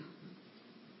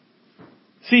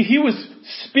 See, he was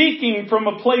speaking from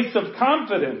a place of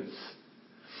confidence.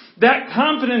 That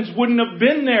confidence wouldn't have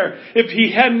been there if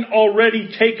he hadn't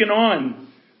already taken on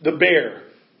the bear.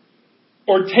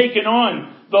 or taken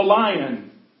on the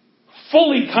lion,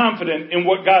 fully confident in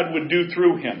what God would do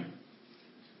through him.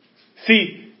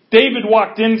 See, David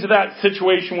walked into that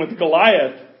situation with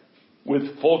Goliath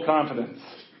with full confidence.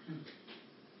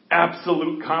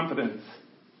 Absolute confidence.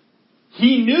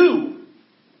 He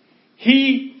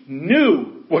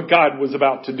knew what God was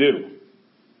about to do.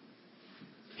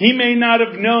 He may not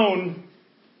have known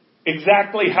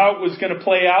exactly how it was going to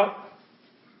play out.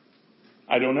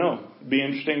 I don't know. It'd be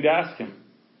interesting to ask him.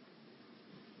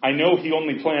 I know he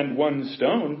only planned one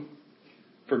stone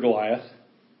for Goliath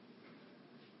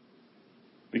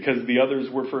because the others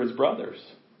were for his brothers,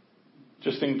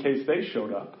 just in case they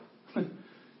showed up.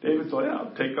 David's like,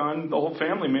 I'll take on the whole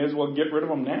family. May as well get rid of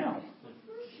them now.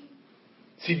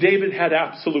 See, David had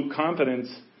absolute confidence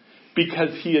because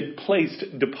he had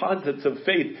placed deposits of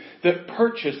faith that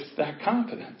purchased that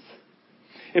confidence.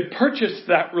 It purchased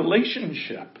that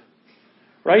relationship,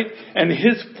 right? And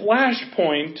his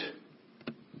flashpoint,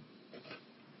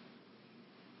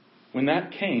 when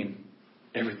that came,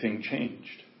 everything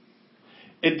changed.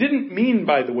 It didn't mean,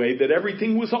 by the way, that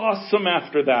everything was awesome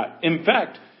after that. In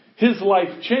fact, his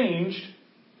life changed,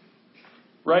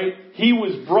 right? He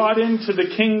was brought into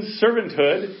the king's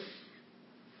servanthood.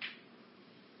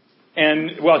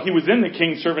 And, well, he was in the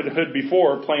king's servanthood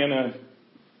before,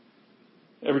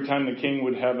 every time the king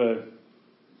would have a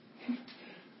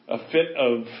fit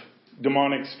of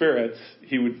demonic spirits,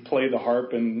 he would play the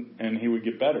harp and he would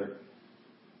get better.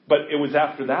 But it was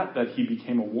after that he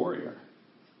became a warrior.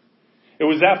 It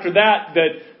was after that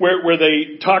where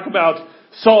they talk about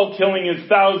Saul killing his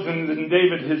thousands and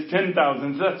David his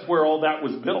 10,000s. That's where all that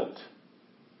was built.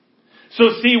 So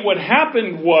see, what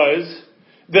happened was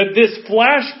that this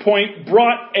flashpoint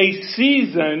brought a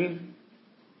season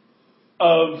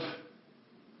of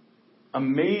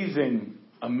amazing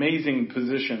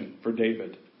position for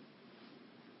David.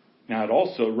 Now, it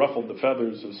also ruffled the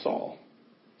feathers of Saul,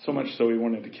 so much so he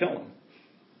wanted to kill him.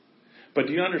 But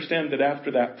do you understand that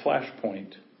after that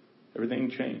flashpoint,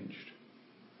 everything changed?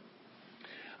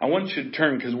 I want you to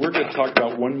turn, because we're going to talk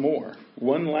about one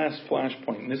last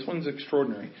flashpoint, and this one's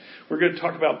extraordinary. We're going to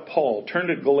talk about Paul. Turn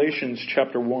to Galatians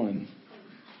chapter 1.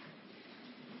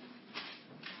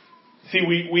 See,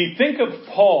 we think of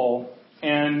Paul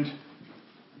and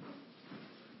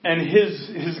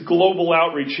his global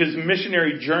outreach, his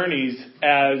missionary journeys,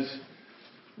 as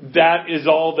that is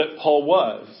all that Paul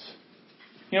was.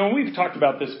 You know, we've talked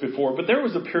about this before, but there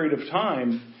was a period of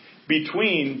time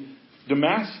between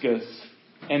Damascus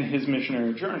and his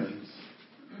missionary journeys.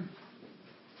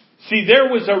 See, there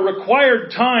was a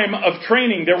required time of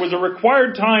training. There was a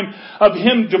required time of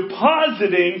him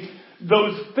depositing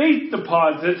those faith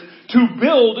deposits to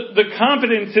build the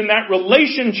confidence in that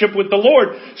relationship with the Lord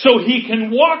so he can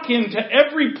walk into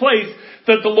every place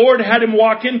that the Lord had him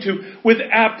walk into with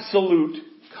absolute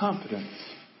confidence.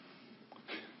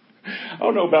 I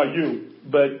don't know about you,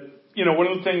 but, you know, one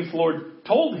of the things the Lord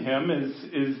told him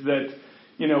is that,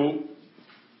 you know,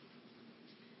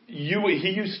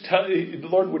 the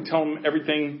Lord would tell him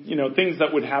everything, you know, things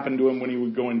that would happen to him when he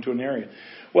would go into an area.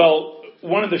 Well,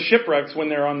 one of the shipwrecks when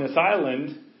they're on this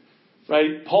island,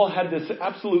 right, Paul had this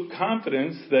absolute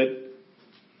confidence that,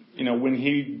 you know, when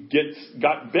he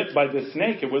got bit by this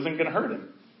snake, it wasn't going to hurt him.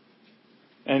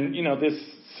 And, you know, this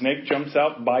snake jumps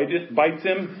out, bites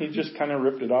him. He just kind of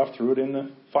ripped it off, threw it in the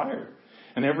fire.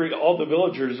 And all the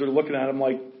villagers are looking at him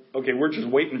like, okay, we're just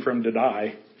waiting for him to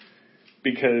die,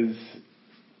 because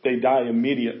they die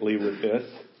immediately with this.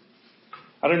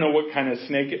 I don't know what kind of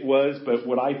snake it was, but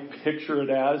what I picture it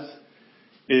as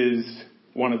is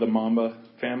one of the mamba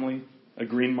family, a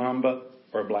green mamba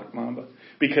or a black mamba.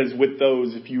 Because with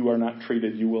those, if you are not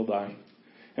treated, you will die.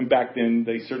 And back then,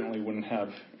 they certainly wouldn't have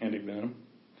antivenom.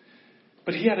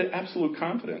 But he had an absolute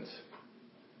confidence.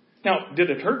 Now, did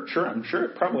it hurt? Sure, I'm sure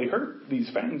it probably hurt. These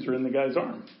fangs are in the guy's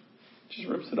arm. Just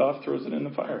rips it off, throws it in the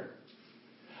fire.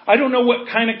 I don't know what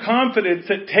kind of confidence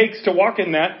it takes to walk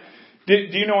in that. Do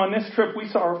you know, on this trip, we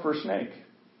saw our first snake.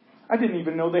 I didn't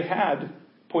even know they had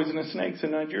poisonous snakes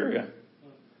in Nigeria.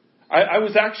 I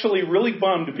was actually really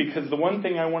bummed, because the one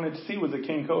thing I wanted to see was a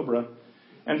king cobra.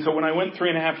 And so when I went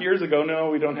 3.5 years ago, no,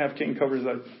 we don't have king cobras.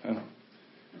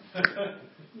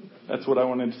 That's what I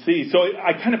wanted to see. So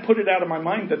I kind of put it out of my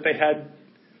mind that they had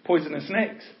poisonous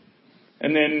snakes.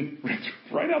 And then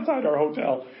right outside our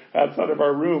hotel, outside of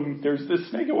our room, there's this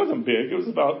snake. It wasn't big. It was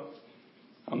about,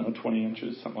 20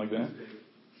 inches, something like that.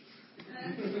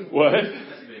 What?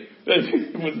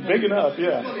 It was big enough,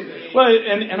 yeah. Well,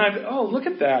 and look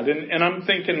at that. And I'm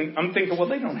thinking, well,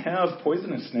 they don't have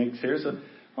poisonous snakes here, so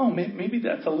maybe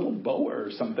that's a little boa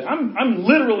or something. I'm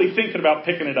literally thinking about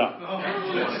picking it up. Oh,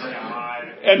 God.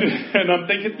 And I'm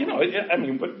thinking,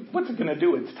 what's it going to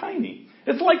do? It's tiny.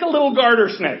 It's like a little garter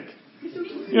snake.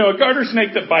 A garter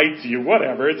snake that bites you,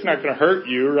 whatever. It's not going to hurt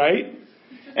you, right?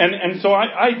 And so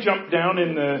I jumped down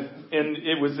and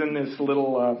it was in this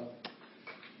little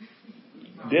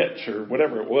ditch or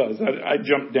whatever it was. I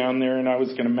jumped down there and I was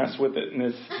going to mess with it. And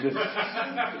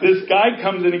this guy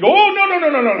comes in and he goes, "Oh,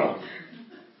 no.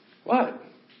 What?"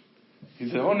 He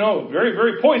said, "Oh, no, very,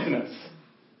 very poisonous."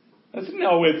 I said,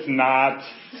 "No, it's not.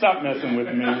 Stop messing with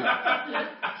me."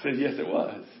 I said, "Yes, it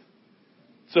was."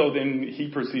 So then he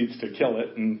proceeds to kill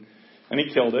it, and he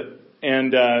killed it.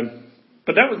 And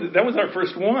but that was our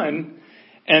first one.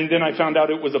 And then I found out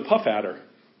it was a puff adder,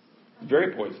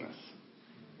 very poisonous.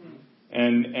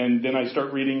 And then I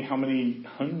start reading how many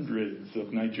hundreds of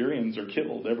Nigerians are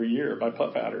killed every year by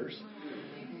puff adders.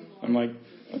 I'm like,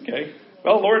 okay,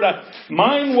 well, Lord,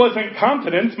 mine wasn't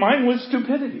confidence, mine was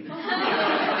stupidity.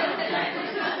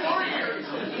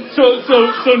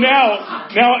 So now,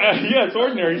 it's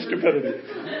ordinary stupidity.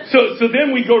 So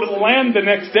then we go to the land the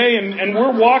next day, and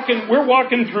we're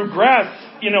walking through grass,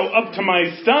 up to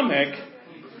my stomach.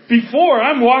 Before,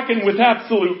 I'm walking with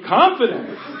absolute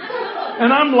confidence.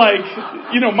 And I'm like,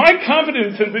 my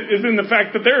confidence is in the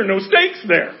fact that there are no stakes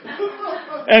there.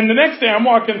 And the next day I'm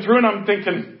walking through and I'm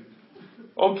thinking,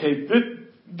 okay,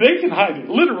 they can hide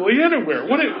literally anywhere.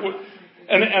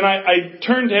 And I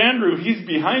turned to Andrew, he's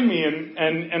behind me,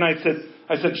 and I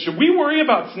said, "Should we worry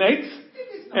about snakes?"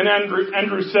 And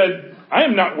Andrew said, "I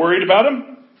am not worried about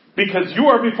them, because you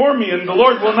are before me and the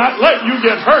Lord will not let you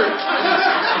get hurt."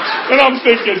 And I'm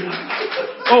thinking,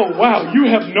 oh wow, you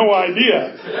have no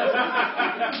idea.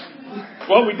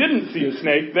 Well, we didn't see a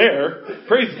snake there,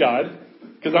 praise God,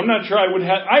 because I'm not sure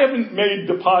I haven't made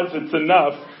deposits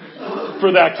enough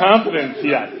for that confidence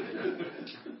yet.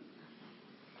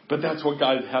 But that's what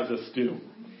God has us do.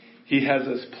 He has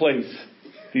us place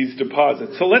these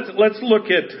deposits. So let's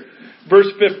look at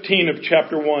verse 15 of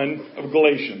chapter 1 of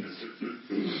Galatians.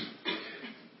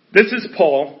 This is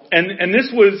Paul, and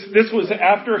this was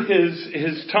after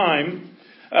his time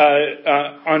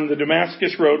on the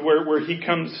Damascus Road where he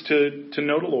comes to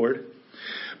know the Lord.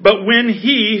 But when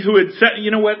he who had said,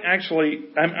 actually,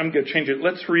 I'm going to change it.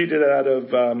 Let's read it out of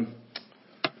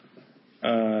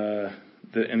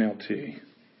the NLT.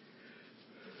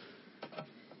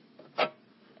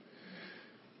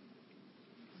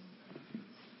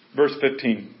 Verse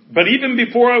 15. But even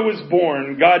before I was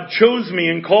born, God chose me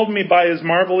and called me by His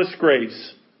marvelous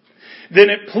grace. Then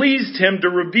it pleased Him to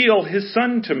reveal His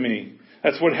Son to me.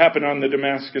 That's what happened on the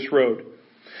Damascus Road.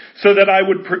 So that I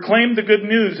would proclaim the good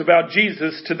news about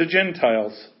Jesus to the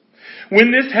Gentiles.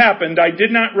 When this happened, I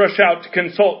did not rush out to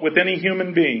consult with any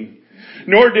human being.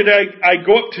 Nor did I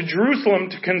go up to Jerusalem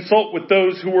to consult with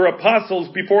those who were apostles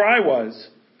before I was.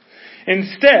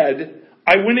 Instead,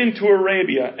 I went into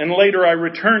Arabia, and later I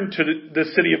returned to the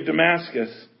city of Damascus.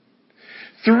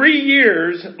 3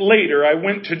 years later, I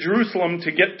went to Jerusalem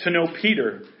to get to know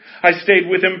Peter. I stayed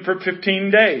with him for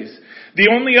 15 days. The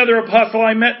only other apostle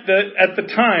I met at the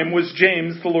time was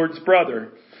James, the Lord's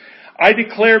brother. I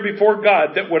declare before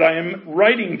God that what I am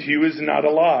writing to you is not a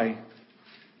lie.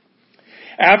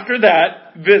 After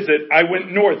that visit, I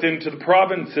went north into the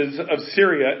provinces of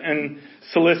Syria and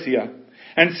Cilicia.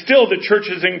 And still the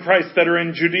churches in Christ that are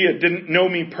in Judea didn't know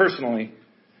me personally.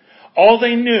 All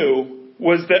they knew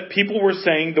was that people were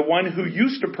saying the one who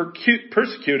used to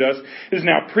persecute us is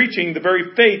now preaching the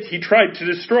very faith he tried to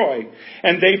destroy.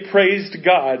 And they praised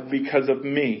God because of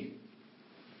me.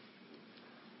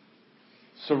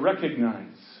 So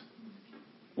recognize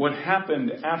what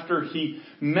happened after he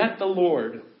met the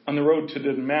Lord on the road to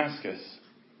Damascus.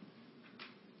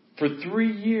 For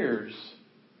 3 years,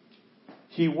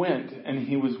 he went and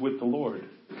he was with the Lord.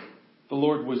 The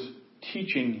Lord was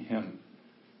teaching him.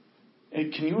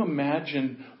 And can you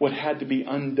imagine what had to be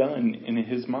undone in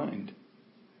his mind?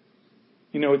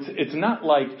 It's not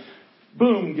like,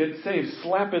 boom, get saved,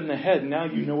 slap in the head, now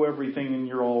you know everything and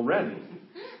you're all ready.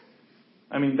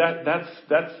 I mean,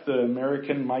 that's the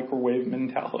American microwave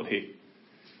mentality.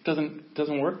 It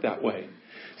doesn't work that way.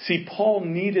 See, Paul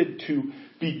needed to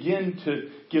begin to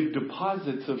give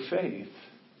deposits of faith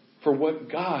for what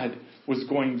God was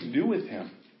going to do with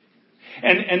him.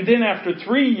 And then after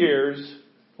 3 years,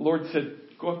 the Lord said,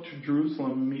 go up to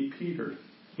Jerusalem and meet Peter.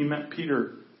 He met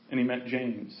Peter and he met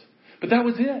James. But that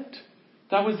was it.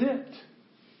 That was it.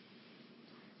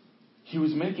 He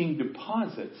was making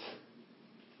deposits.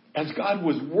 As God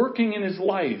was working in his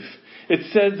life,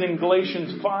 it says in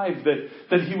Galatians 5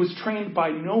 that he was trained by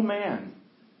no man,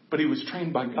 but he was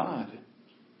trained by God.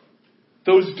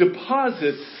 Those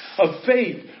deposits of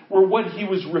faith were what he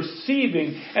was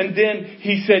receiving. And then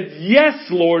he said, yes,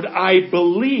 Lord, I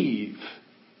believe.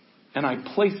 And I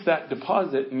place that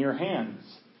deposit in your hands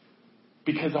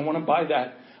because I want to buy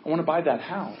that. I want to buy that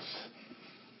house.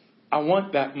 I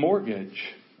want that mortgage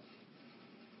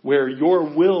where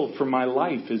your will for my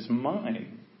life is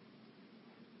mine.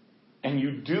 And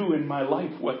you do in my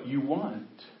life what you want.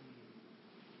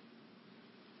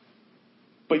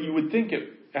 But you would think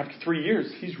after 3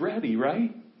 years, he's ready,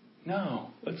 right? No.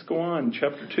 Let's go on.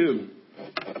 Chapter 2.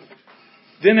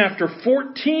 Then after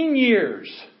 14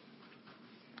 years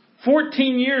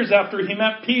after he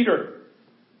met Peter,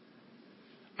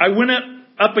 I went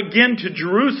up again to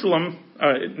Jerusalem.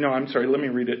 Let me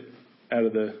read it out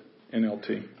of the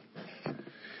NLT.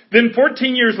 Then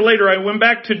 14 years later, I went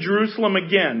back to Jerusalem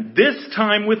again, this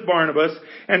time with Barnabas,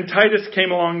 and Titus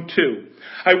came along too.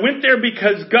 I went there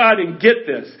because God, and get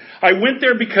this, I went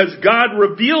there because God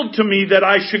revealed to me that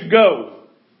I should go.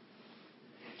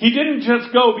 He didn't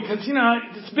just go because,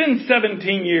 it's been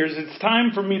 17 years. It's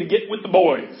time for me to get with the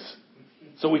boys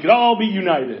so we could all be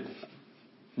united.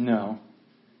 No.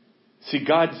 See,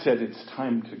 God said it's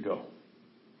time to go.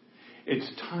 It's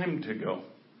time to go.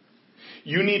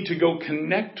 You need to go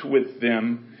connect with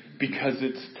them because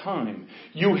it's time.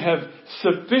 You have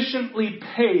sufficiently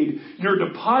paid your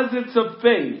deposits of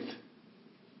faith.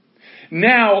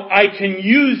 Now I can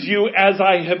use you as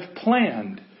I have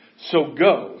planned. So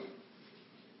go.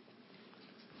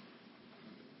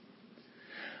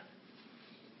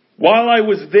 While I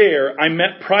was there, I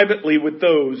met privately with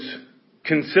those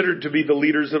considered to be the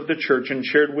leaders of the church and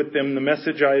shared with them the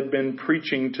message I had been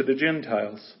preaching to the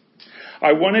Gentiles.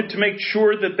 I wanted to make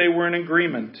sure that they were in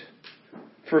agreement,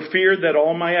 for fear that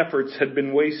all my efforts had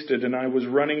been wasted and I was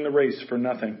running the race for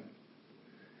nothing.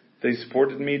 They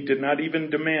supported me, did not even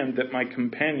demand that my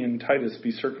companion Titus be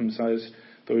circumcised,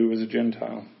 though he was a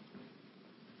Gentile.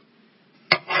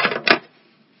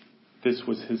 This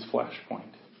was his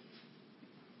flashpoint.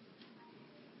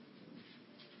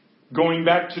 Going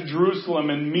back to Jerusalem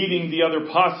and meeting the other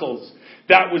apostles,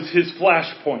 that was his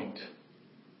flashpoint.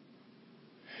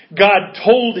 God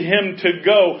told him to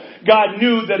go. God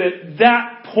knew that at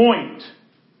that point,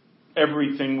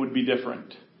 everything would be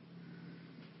different.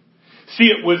 See,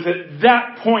 it was at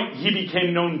that point he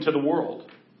became known to the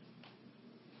world.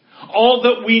 All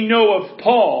that we know of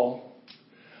Paul,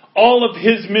 all of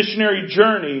his missionary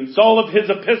journeys, all of his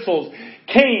epistles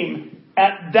came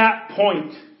at that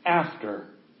point after.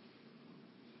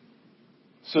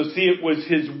 So see, it was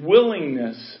his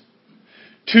willingness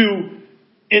to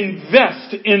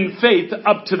invest in faith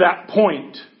up to that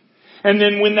point. And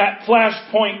then when that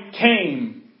flashpoint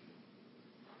came,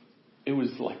 it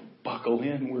was like, buckle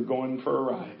in, we're going for a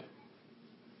ride.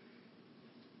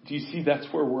 Do you see that's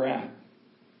where we're at?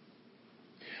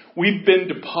 We've been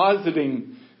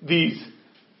depositing these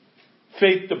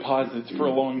faith deposits for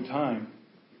a long time.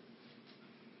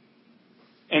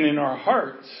 And in our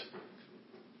hearts,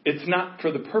 it's not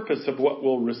for the purpose of what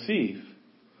we'll receive.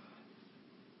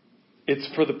 It's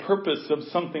for the purpose of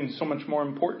something so much more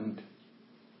important.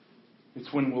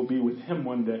 It's when we'll be with Him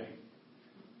one day.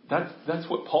 That's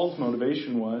what Paul's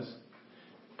motivation was.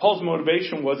 Paul's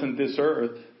motivation wasn't this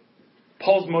earth.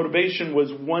 Paul's motivation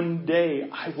was one day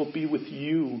I will be with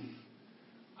you.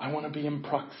 I want to be in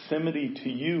proximity to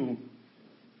you.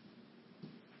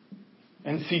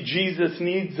 And see, Jesus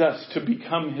needs us to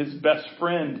become His best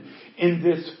friend in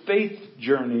this faith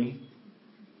journey,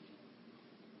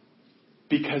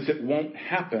 because it won't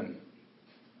happen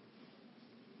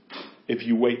if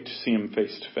you wait to see Him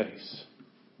face to face.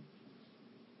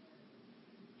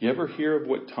 You ever hear of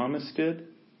what Thomas did?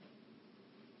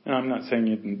 And I'm not saying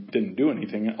he didn't do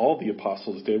anything. All the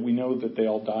apostles did. We know that they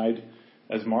all died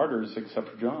as martyrs except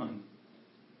for John.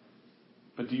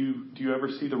 But do you ever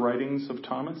see the writings of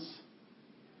Thomas?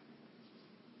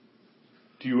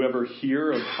 Do you ever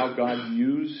hear of how God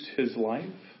used his life?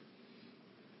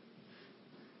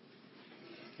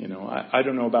 You know, I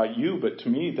don't know about you, but to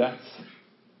me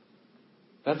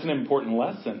that's an important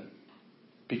lesson.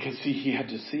 Because see, he had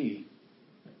to see.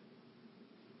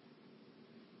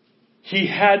 He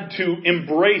had to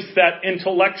embrace that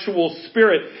intellectual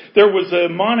spirit. There was a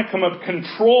monicum of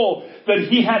control that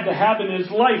he had to have in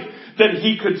his life that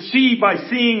he could see by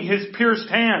seeing his pierced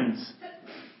hands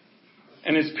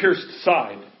and his pierced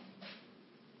side.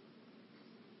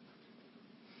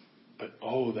 But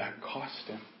that cost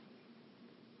him.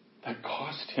 That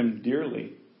cost him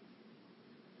dearly.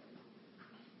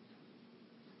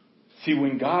 See,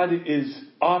 when God is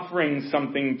offering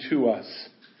something to us,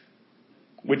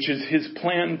 which is His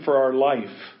plan for our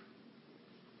life,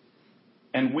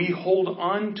 And we hold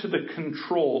on to the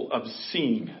control of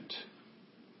seeing it.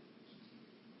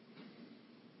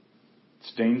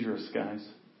 It's dangerous, guys.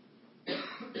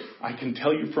 I can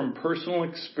tell you from personal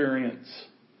experience,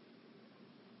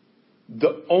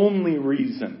 the only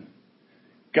reason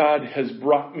God has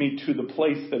brought me to the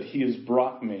place that He has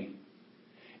brought me,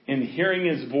 in hearing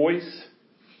His voice,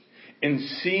 in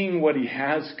seeing what He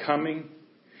has coming,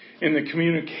 in the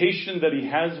communication that He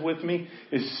has with me,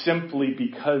 is simply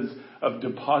because of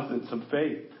deposits of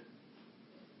faith.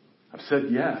 I've said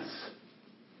yes.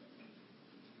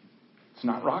 It's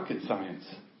not rocket science.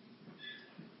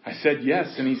 I said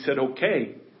yes, and He said,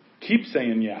 okay, keep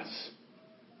saying yes.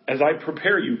 As I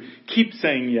prepare you, keep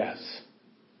saying yes.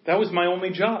 That was my only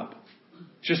job.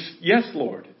 Just, yes,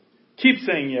 Lord. Keep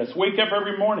saying yes. Wake up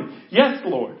every morning. Yes,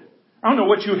 Lord. I don't know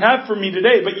what you have for me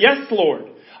today, but yes, Lord.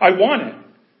 I want it.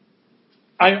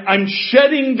 I'm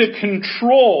shedding the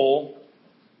control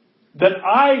that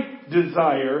I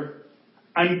desire.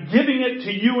 I'm giving it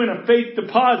to you in a faith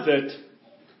deposit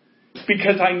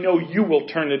because I know you will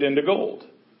turn it into gold.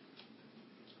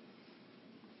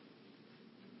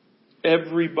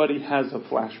 Everybody has a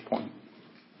flashpoint.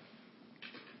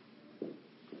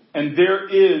 And there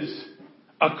is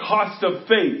a cost of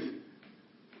faith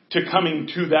to coming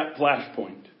to that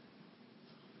flashpoint.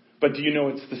 But do you know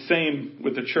it's the same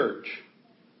with the church?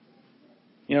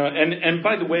 You know, and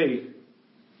by the way,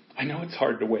 I know it's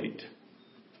hard to wait.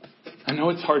 I know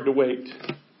it's hard to wait.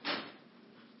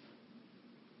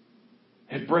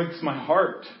 It breaks my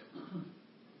heart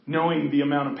knowing the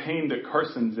amount of pain that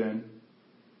Carson's in.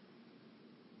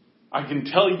 I can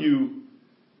tell you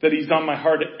that he's on my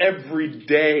heart every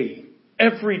day.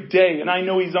 Every day. And I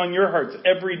know he's on your hearts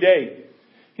every day.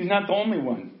 He's not the only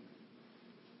one.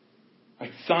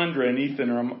 Like Sandra and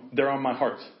Ethan, they're on my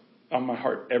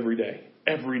heart every day.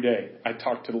 Every day I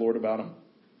talk to the Lord about them.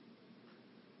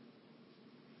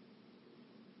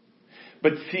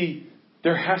 But see,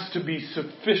 there has to be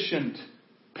sufficient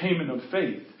payment of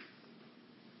faith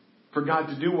for God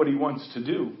to do what He wants to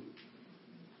do.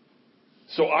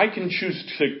 So I can choose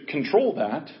to control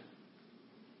that,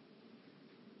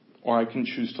 or I can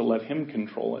choose to let Him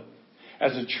control it.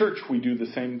 As a church, we do the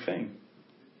same thing.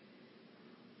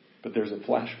 But there's a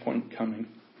flashpoint coming.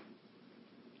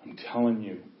 I'm telling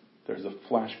you, there's a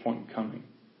flashpoint coming.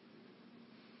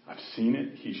 I've seen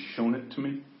it. He's shown it to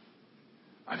me.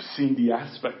 I've seen the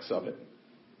aspects of it.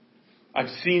 I've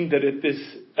seen that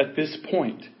at this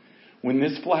point, when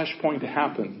this flashpoint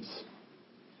happens,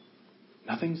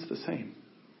 nothing's the same.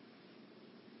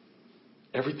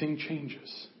 Everything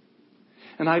changes.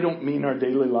 And I don't mean our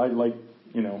daily life like,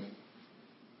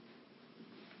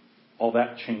 all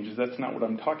that changes. That's not what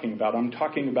I'm talking about. I'm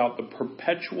talking about the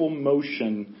perpetual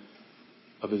motion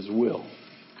of His will.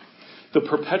 The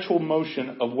perpetual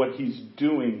motion of what He's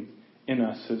doing in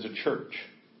us as a church.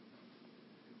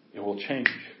 It will change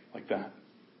like that.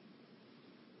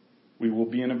 We will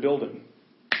be in a building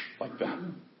like that.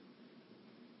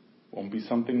 Won't be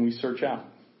something we search out.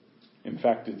 In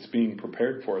fact, it's being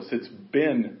prepared for us. It's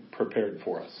been prepared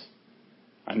for us.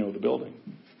 I know the building.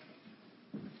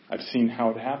 I've seen how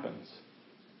it happens.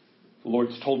 The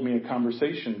Lord's told me a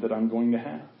conversation that I'm going to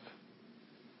have.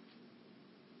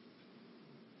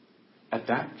 At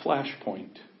that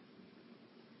flashpoint,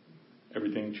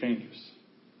 everything changes.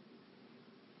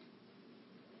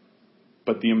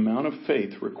 But the amount of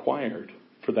faith required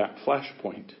for that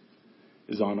flashpoint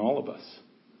is on all of us.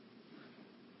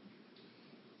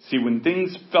 See, when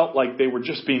things felt like they were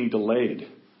just being delayed,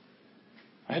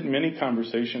 I had many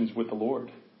conversations with the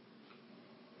Lord.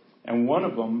 And one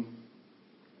of them,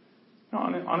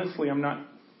 honestly, I'm not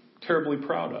terribly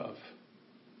proud of.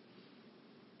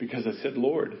 Because I said,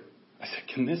 Lord,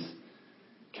 can this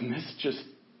just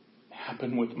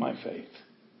happen with my faith?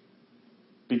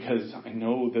 Because I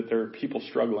know that there are people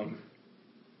struggling.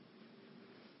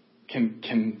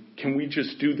 Can we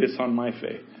just do this on my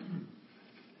faith?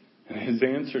 And His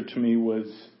answer to me was,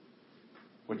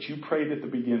 what you prayed at the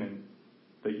beginning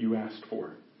that you asked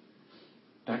for,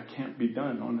 that can't be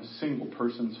done on a single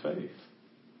person's faith.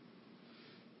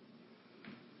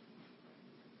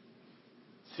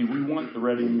 See, we want the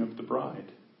readying of the bride.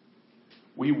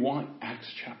 We want Acts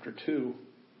chapter 2.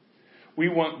 We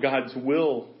want God's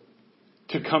will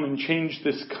to come and change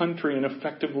this country and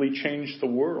effectively change the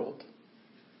world.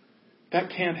 That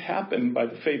can't happen by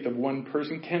the faith of one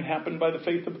person. Can't happen by the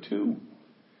faith of two.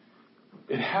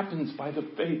 It happens by the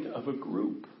faith of a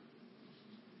group.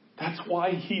 That's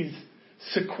why He's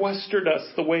sequestered us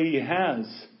the way He has.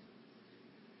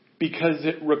 Because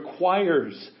it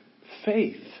requires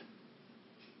faith.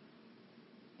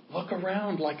 Look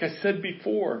around, like I said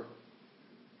before.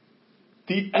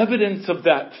 the evidence of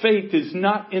that faith is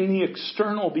not in the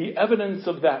external. The evidence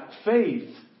of that faith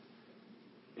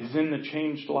is in the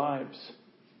changed lives.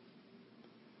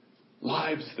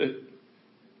 Lives that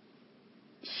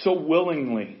so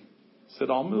willingly said,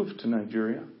 I'll move to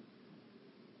Nigeria.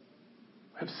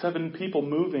 I have 7 people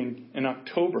moving in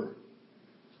October.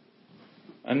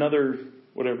 Another,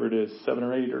 whatever it is, 7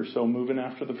 or 8 or so moving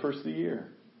after the first of the year.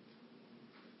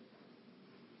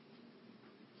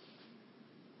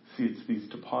 See, it's these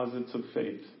deposits of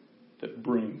faith that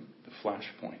bring the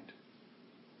flashpoint.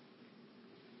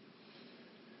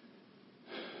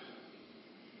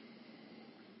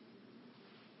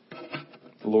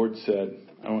 The Lord said,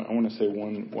 I want to say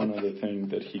one other thing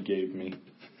that He gave me.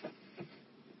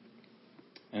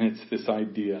 And it's this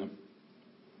idea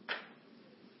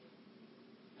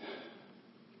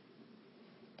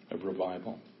of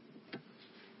revival.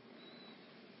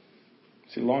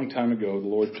 See, a long time ago, the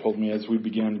Lord told me as we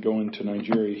began going to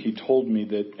Nigeria, He told me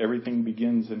that everything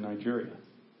begins in Nigeria.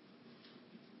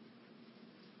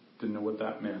 Didn't know what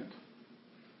that meant.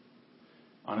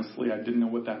 Honestly, I didn't know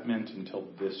what that meant until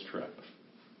this trip.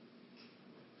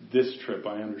 This trip,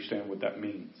 I understand what that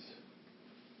means.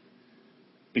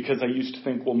 Because I used to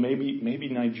think, well, maybe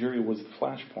Nigeria was the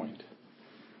flashpoint.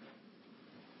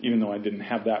 Even though I didn't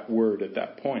have that word at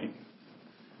that point.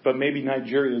 But maybe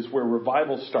Nigeria is where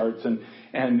revival starts and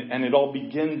it all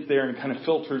begins there and kind of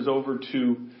filters over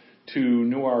to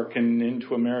Newark and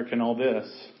into America and all this.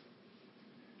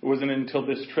 It wasn't until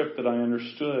this trip that I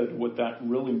understood what that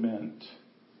really meant.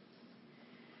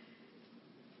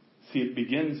 See, it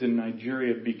begins in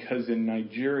Nigeria because in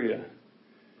Nigeria,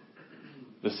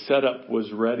 the setup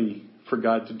was ready for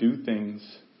God to do things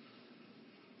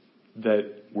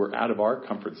that were out of our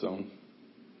comfort zone.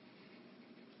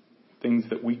 Things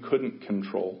that we couldn't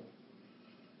control.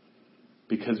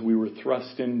 Because we were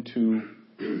thrust into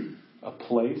a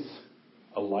place,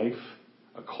 a life,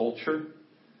 a culture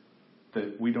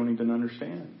that we don't even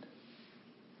understand.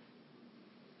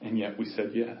 And yet we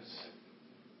said yes.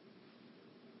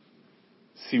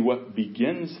 See, what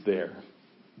begins there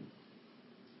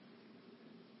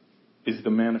is the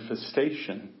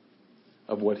manifestation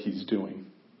of what He's doing.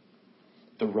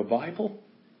 The revival,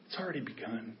 it's already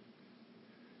begun.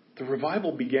 The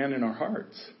revival began in our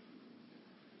hearts.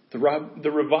 The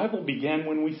revival began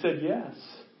when we said yes.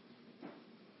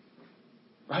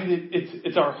 Right?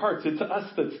 It's our hearts. It's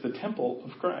us that's the temple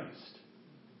of Christ.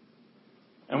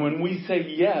 And when we say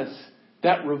yes,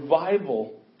 that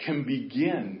revival can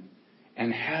begin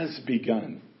and has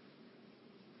begun.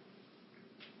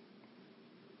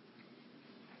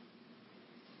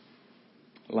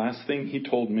 Last thing He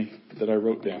told me that I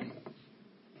wrote down.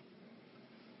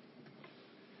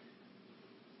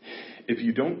 If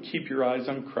you don't keep your eyes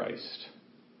on Christ,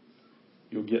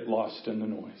 you'll get lost in the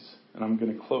noise. And I'm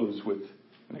going to close with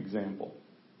an example.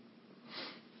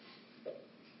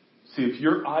 See, if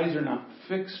your eyes are not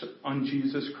fixed on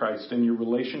Jesus Christ and your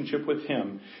relationship with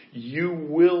Him, you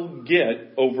will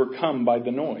get overcome by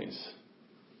the noise.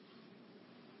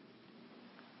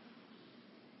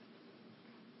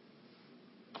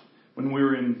 When we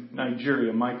were in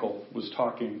Nigeria, Michael was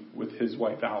talking with his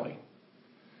wife, Allie.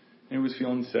 And he was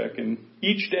feeling sick. And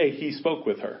each day he spoke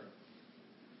with her.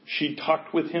 She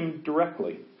talked with him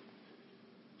directly.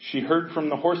 She heard from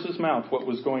the horse's mouth what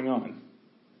was going on.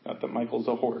 Not that Michael's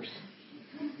a horse.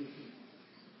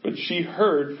 But she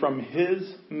heard from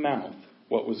his mouth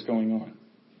what was going on.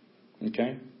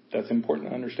 Okay? That's important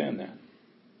to understand that.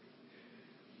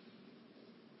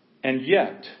 And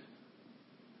yet,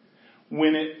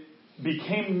 when it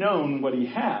became known what he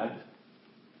had,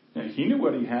 he knew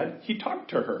what he had, he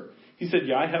talked to her. He said,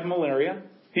 yeah, I have malaria.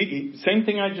 Same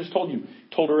thing I just told you.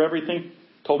 Told her everything.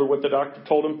 Told her what the doctor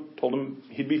told him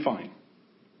he'd be fine.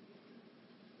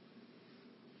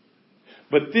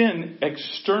 But then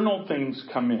external things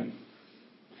come in.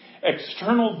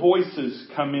 External voices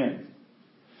come in.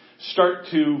 Start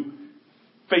to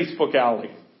Facebook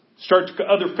Allie. Start to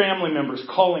other family members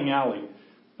calling Allie.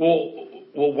 Well,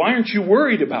 why aren't you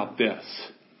worried about this?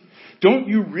 Don't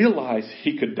you realize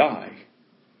he could die?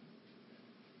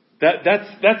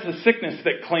 That's a sickness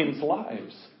that claims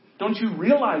lives. Don't you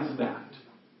realize that?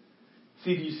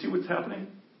 See, do you see what's happening?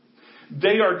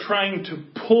 They are trying to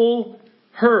pull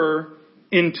her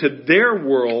into their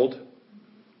world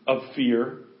of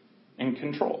fear and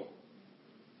control.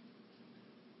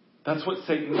 That's what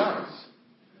Satan does.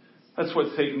 That's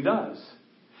what Satan does.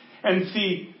 And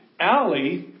see,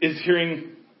 Allie is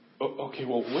hearing, okay,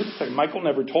 well, wait a second. Michael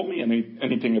never told me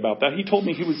anything about that. He told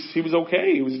me he was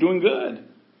okay. He was doing good.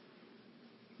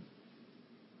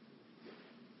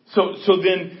 So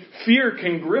then fear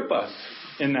can grip us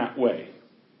in that way.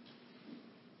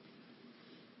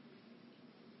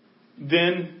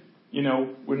 then,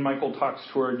 when Michael talks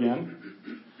to her again,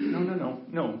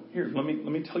 no. Here, let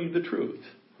me tell you the truth.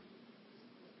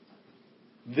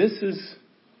 This is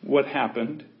what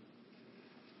happened.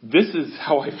 This is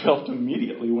how I felt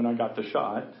immediately when I got the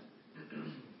shot.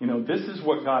 This is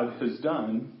what God has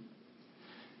done.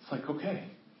 It's like, okay.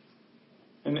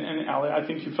 And Allie, I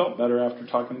think you felt better after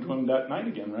talking to him that night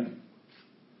again, right?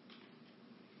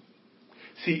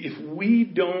 See, if we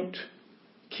don't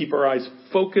keep our eyes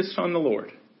focused on the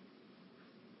Lord,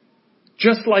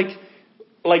 just like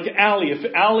Allie,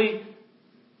 if Allie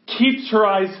keeps her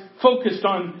eyes focused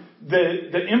on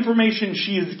the information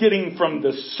she is getting from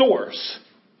the source,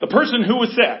 the person who was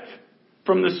sick,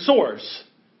 from the source,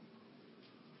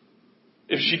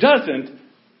 if she doesn't,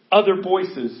 other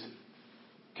voices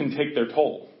can take their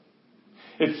toll.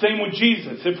 It's the same with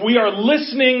Jesus. If we are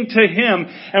listening to Him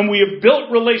and we have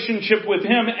built relationship with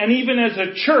Him, and even as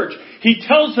a church, He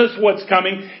tells us what's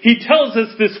coming. He tells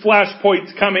us this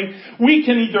flashpoint's coming. We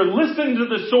can either listen to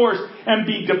the source and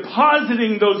be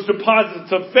depositing those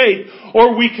deposits of faith,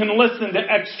 or we can listen to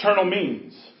external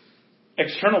means,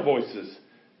 external voices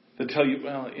that tell you,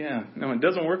 it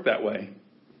doesn't work that way.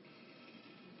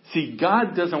 See,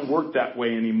 God doesn't work that way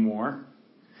anymore.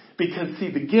 Because, see,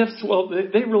 the gifts,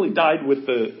 they really died with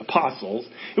the apostles.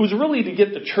 It was really to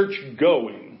get the church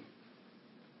going.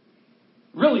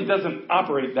 It really doesn't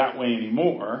operate that way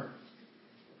anymore.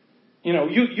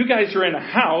 You guys are in a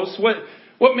house.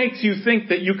 What makes you think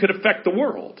that you could affect the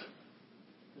world?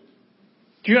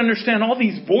 Do you understand all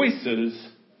these voices?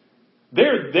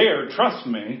 They're there, trust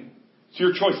me. It's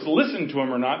your choice to listen to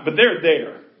them or not, but they're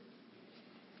there.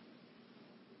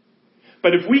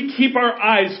 But if we keep our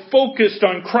eyes focused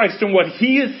on Christ and what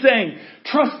He is saying,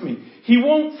 trust me, He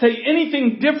won't say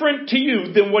anything different to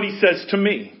you than what He says to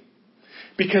me.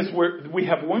 Because we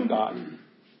have one God.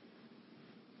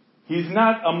 He's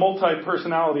not a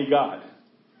multi-personality God.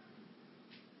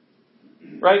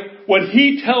 Right? What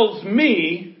He tells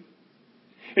me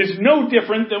is no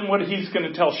different than what He's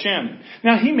going to tell Shannon.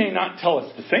 Now, He may not tell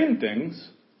us the same things.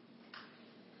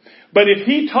 But if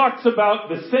He talks about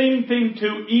the same thing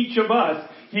to each of us,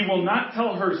 He will not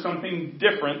tell her something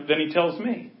different than He tells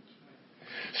me.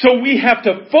 So we have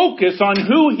to focus on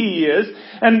who He is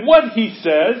and what He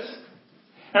says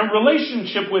and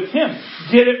relationship with Him.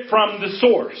 Get it from the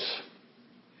source.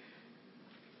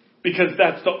 Because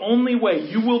that's the only way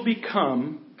you will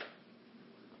become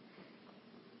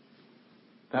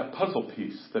that puzzle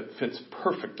piece that fits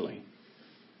perfectly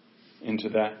into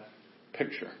that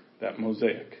picture, that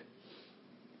mosaic.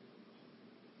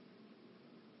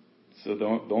 So the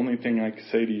only thing I can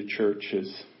say to you, church,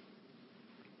 is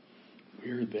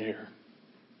we're there.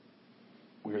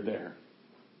 We're there.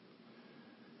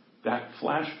 That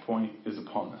flashpoint is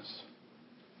upon us.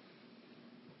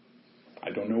 I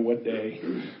don't know what day.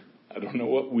 I don't know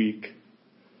what week.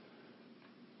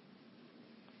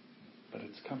 But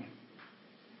it's coming.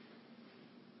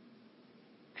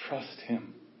 Trust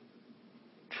Him.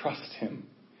 Trust Him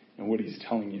in what He's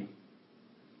telling you.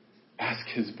 Ask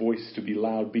His voice to be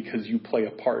loud because you play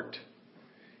a part.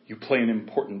 You play an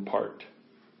important part.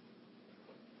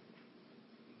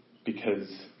 Because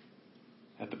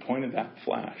at the point of that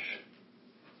flash,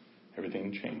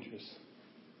 everything changes.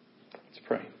 Let's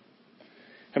pray.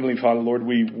 Heavenly Father, Lord,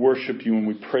 we worship You and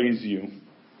we praise You.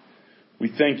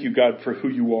 We thank You, God, for who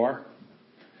You are.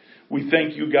 We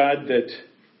thank You, God, that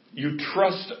You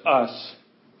trust us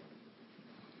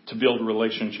to build a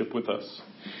relationship with us.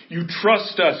 You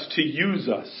trust us to use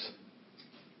us.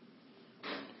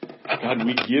 God,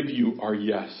 we give You our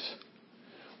yes.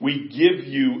 We give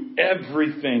You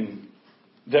everything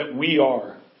that we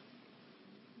are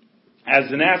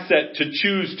as an asset to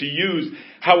choose to use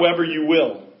however You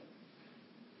will.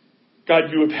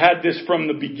 God, You have had this from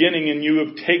the beginning and You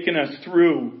have taken us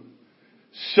through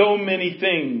so many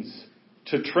things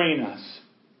to train us,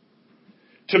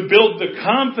 to build the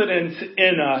confidence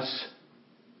in us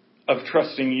of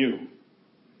trusting You.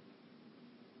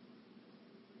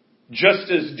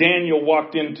 Just as Daniel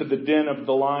walked into the den of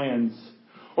the lions,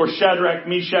 or Shadrach,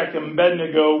 Meshach, and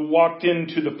Abednego walked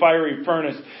into the fiery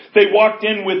furnace, they walked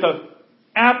in with an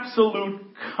absolute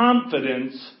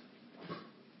confidence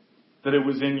that it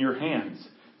was in Your hands.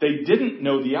 They didn't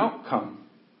know the outcome.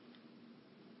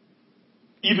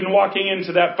 Even walking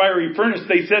into that fiery furnace,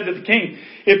 they said to the king,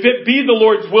 if it be the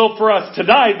Lord's will for us to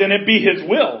die, then it be His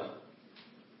will.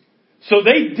 So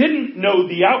they didn't know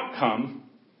the outcome,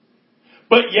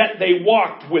 but yet they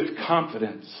walked with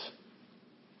confidence.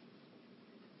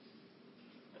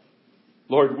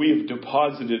 Lord, we have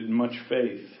deposited much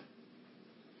faith.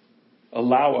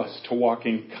 Allow us to walk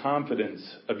in confidence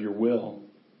of Your will.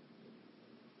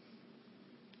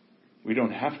 We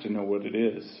don't have to know what it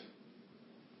is.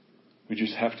 We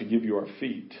just have to give you our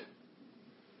feet.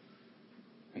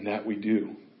 And that we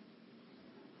do.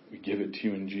 We give it to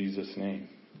you in Jesus' name.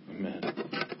 Amen.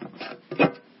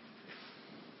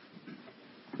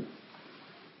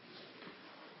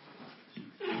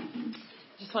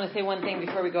 Just want to say one thing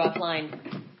before we go offline,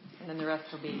 and then the rest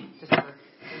will be just for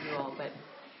you all. But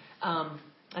I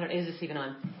don't know, is this even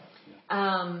on?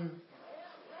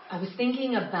 I was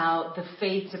thinking about the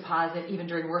faith deposit even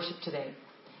during worship today,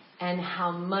 and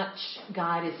how much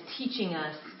God is teaching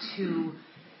us to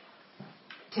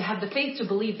have the faith to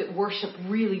believe that worship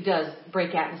really does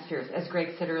break atmospheres, as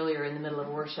Greg said earlier in the middle of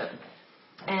worship.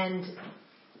 And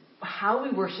how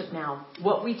we worship now,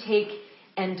 what we take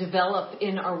and develop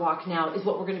in our walk now is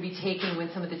what we're going to be taking when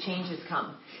some of the changes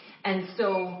come. And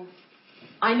so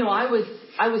I know I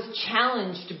was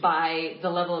challenged by the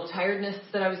level of tiredness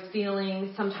that I was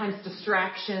feeling, sometimes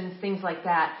distractions, things like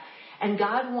that. And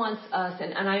God wants us,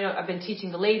 and I know I've been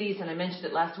teaching the ladies, and I mentioned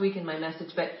it last week in my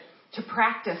message, but to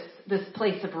practice this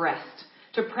place of rest,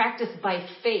 to practice by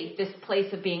faith this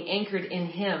place of being anchored in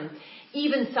Him,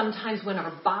 even sometimes when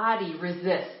our body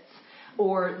resists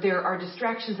or there are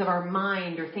distractions of our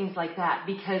mind or things like that,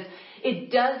 because it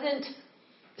doesn't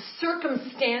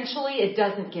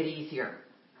get easier.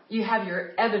 You have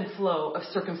your ebb and flow of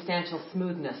circumstantial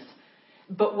smoothness,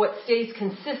 but what stays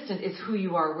consistent is who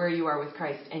you are, where you are with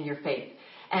Christ, and your faith,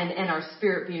 and our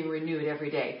spirit being renewed every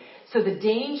day. So the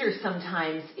danger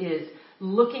sometimes is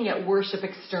looking at worship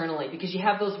externally, because you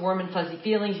have those warm and fuzzy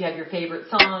feelings. You have your favorite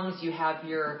songs. You have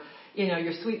your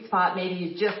sweet spot. Maybe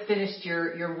you just finished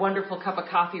your wonderful cup of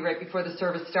coffee right before the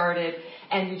service started,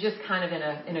 and you're just kind of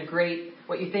in a great,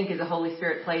 what you think is a Holy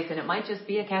Spirit place, and it might just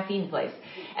be a caffeine place.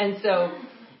 And so,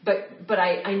 but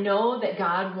I know that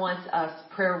God wants us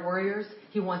prayer warriors.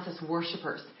 He wants us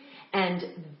worshipers. And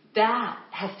that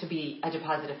has to be a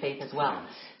deposit of faith as well.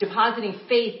 Depositing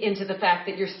faith into the fact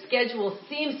that your schedule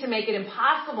seems to make it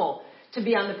impossible to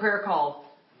be on the prayer call,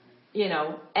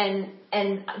 and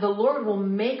the Lord will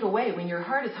make a way. When your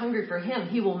heart is hungry for Him,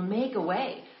 He will make a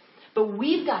way. But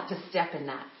we've got to step in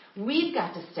that. We've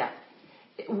got to step.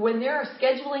 When there are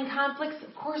scheduling conflicts,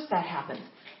 of course that happens.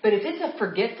 But if it's a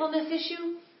forgetfulness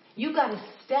issue, you've got to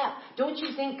step. Don't you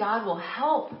think God will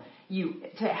help you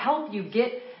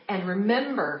get and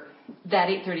remember that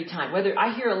 8:30 time? Whether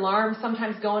I hear alarms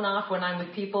sometimes going off when I'm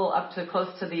with people up to close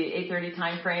to the 8:30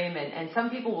 time frame, and some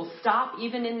people will stop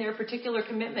even in their particular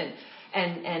commitment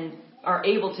and are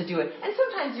able to do it. And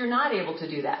sometimes you're not able to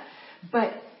do that.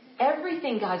 But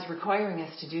everything God's requiring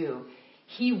us to do,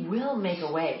 He will make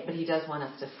a way, but He does want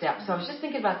us to step. So I was just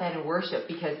thinking about that in worship,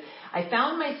 because I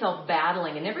found myself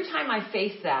battling, and every time I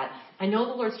face that, I know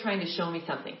the Lord's trying to show me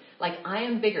something. Like, I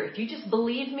am bigger. If you just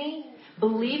believe me,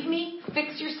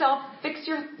 fix yourself, fix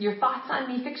your thoughts on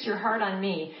me, fix your heart on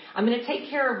me. I'm going to take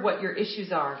care of what your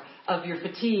issues are, of your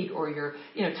fatigue or your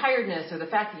tiredness, or the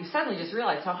fact that you suddenly just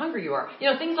realize how hungry you are.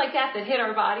 Things like that hit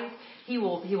our bodies. He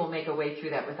will make a way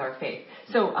through that with our faith.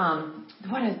 So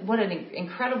what an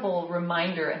incredible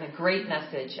reminder and a great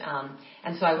message.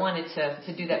 And so I wanted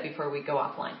to do that before we go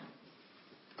offline.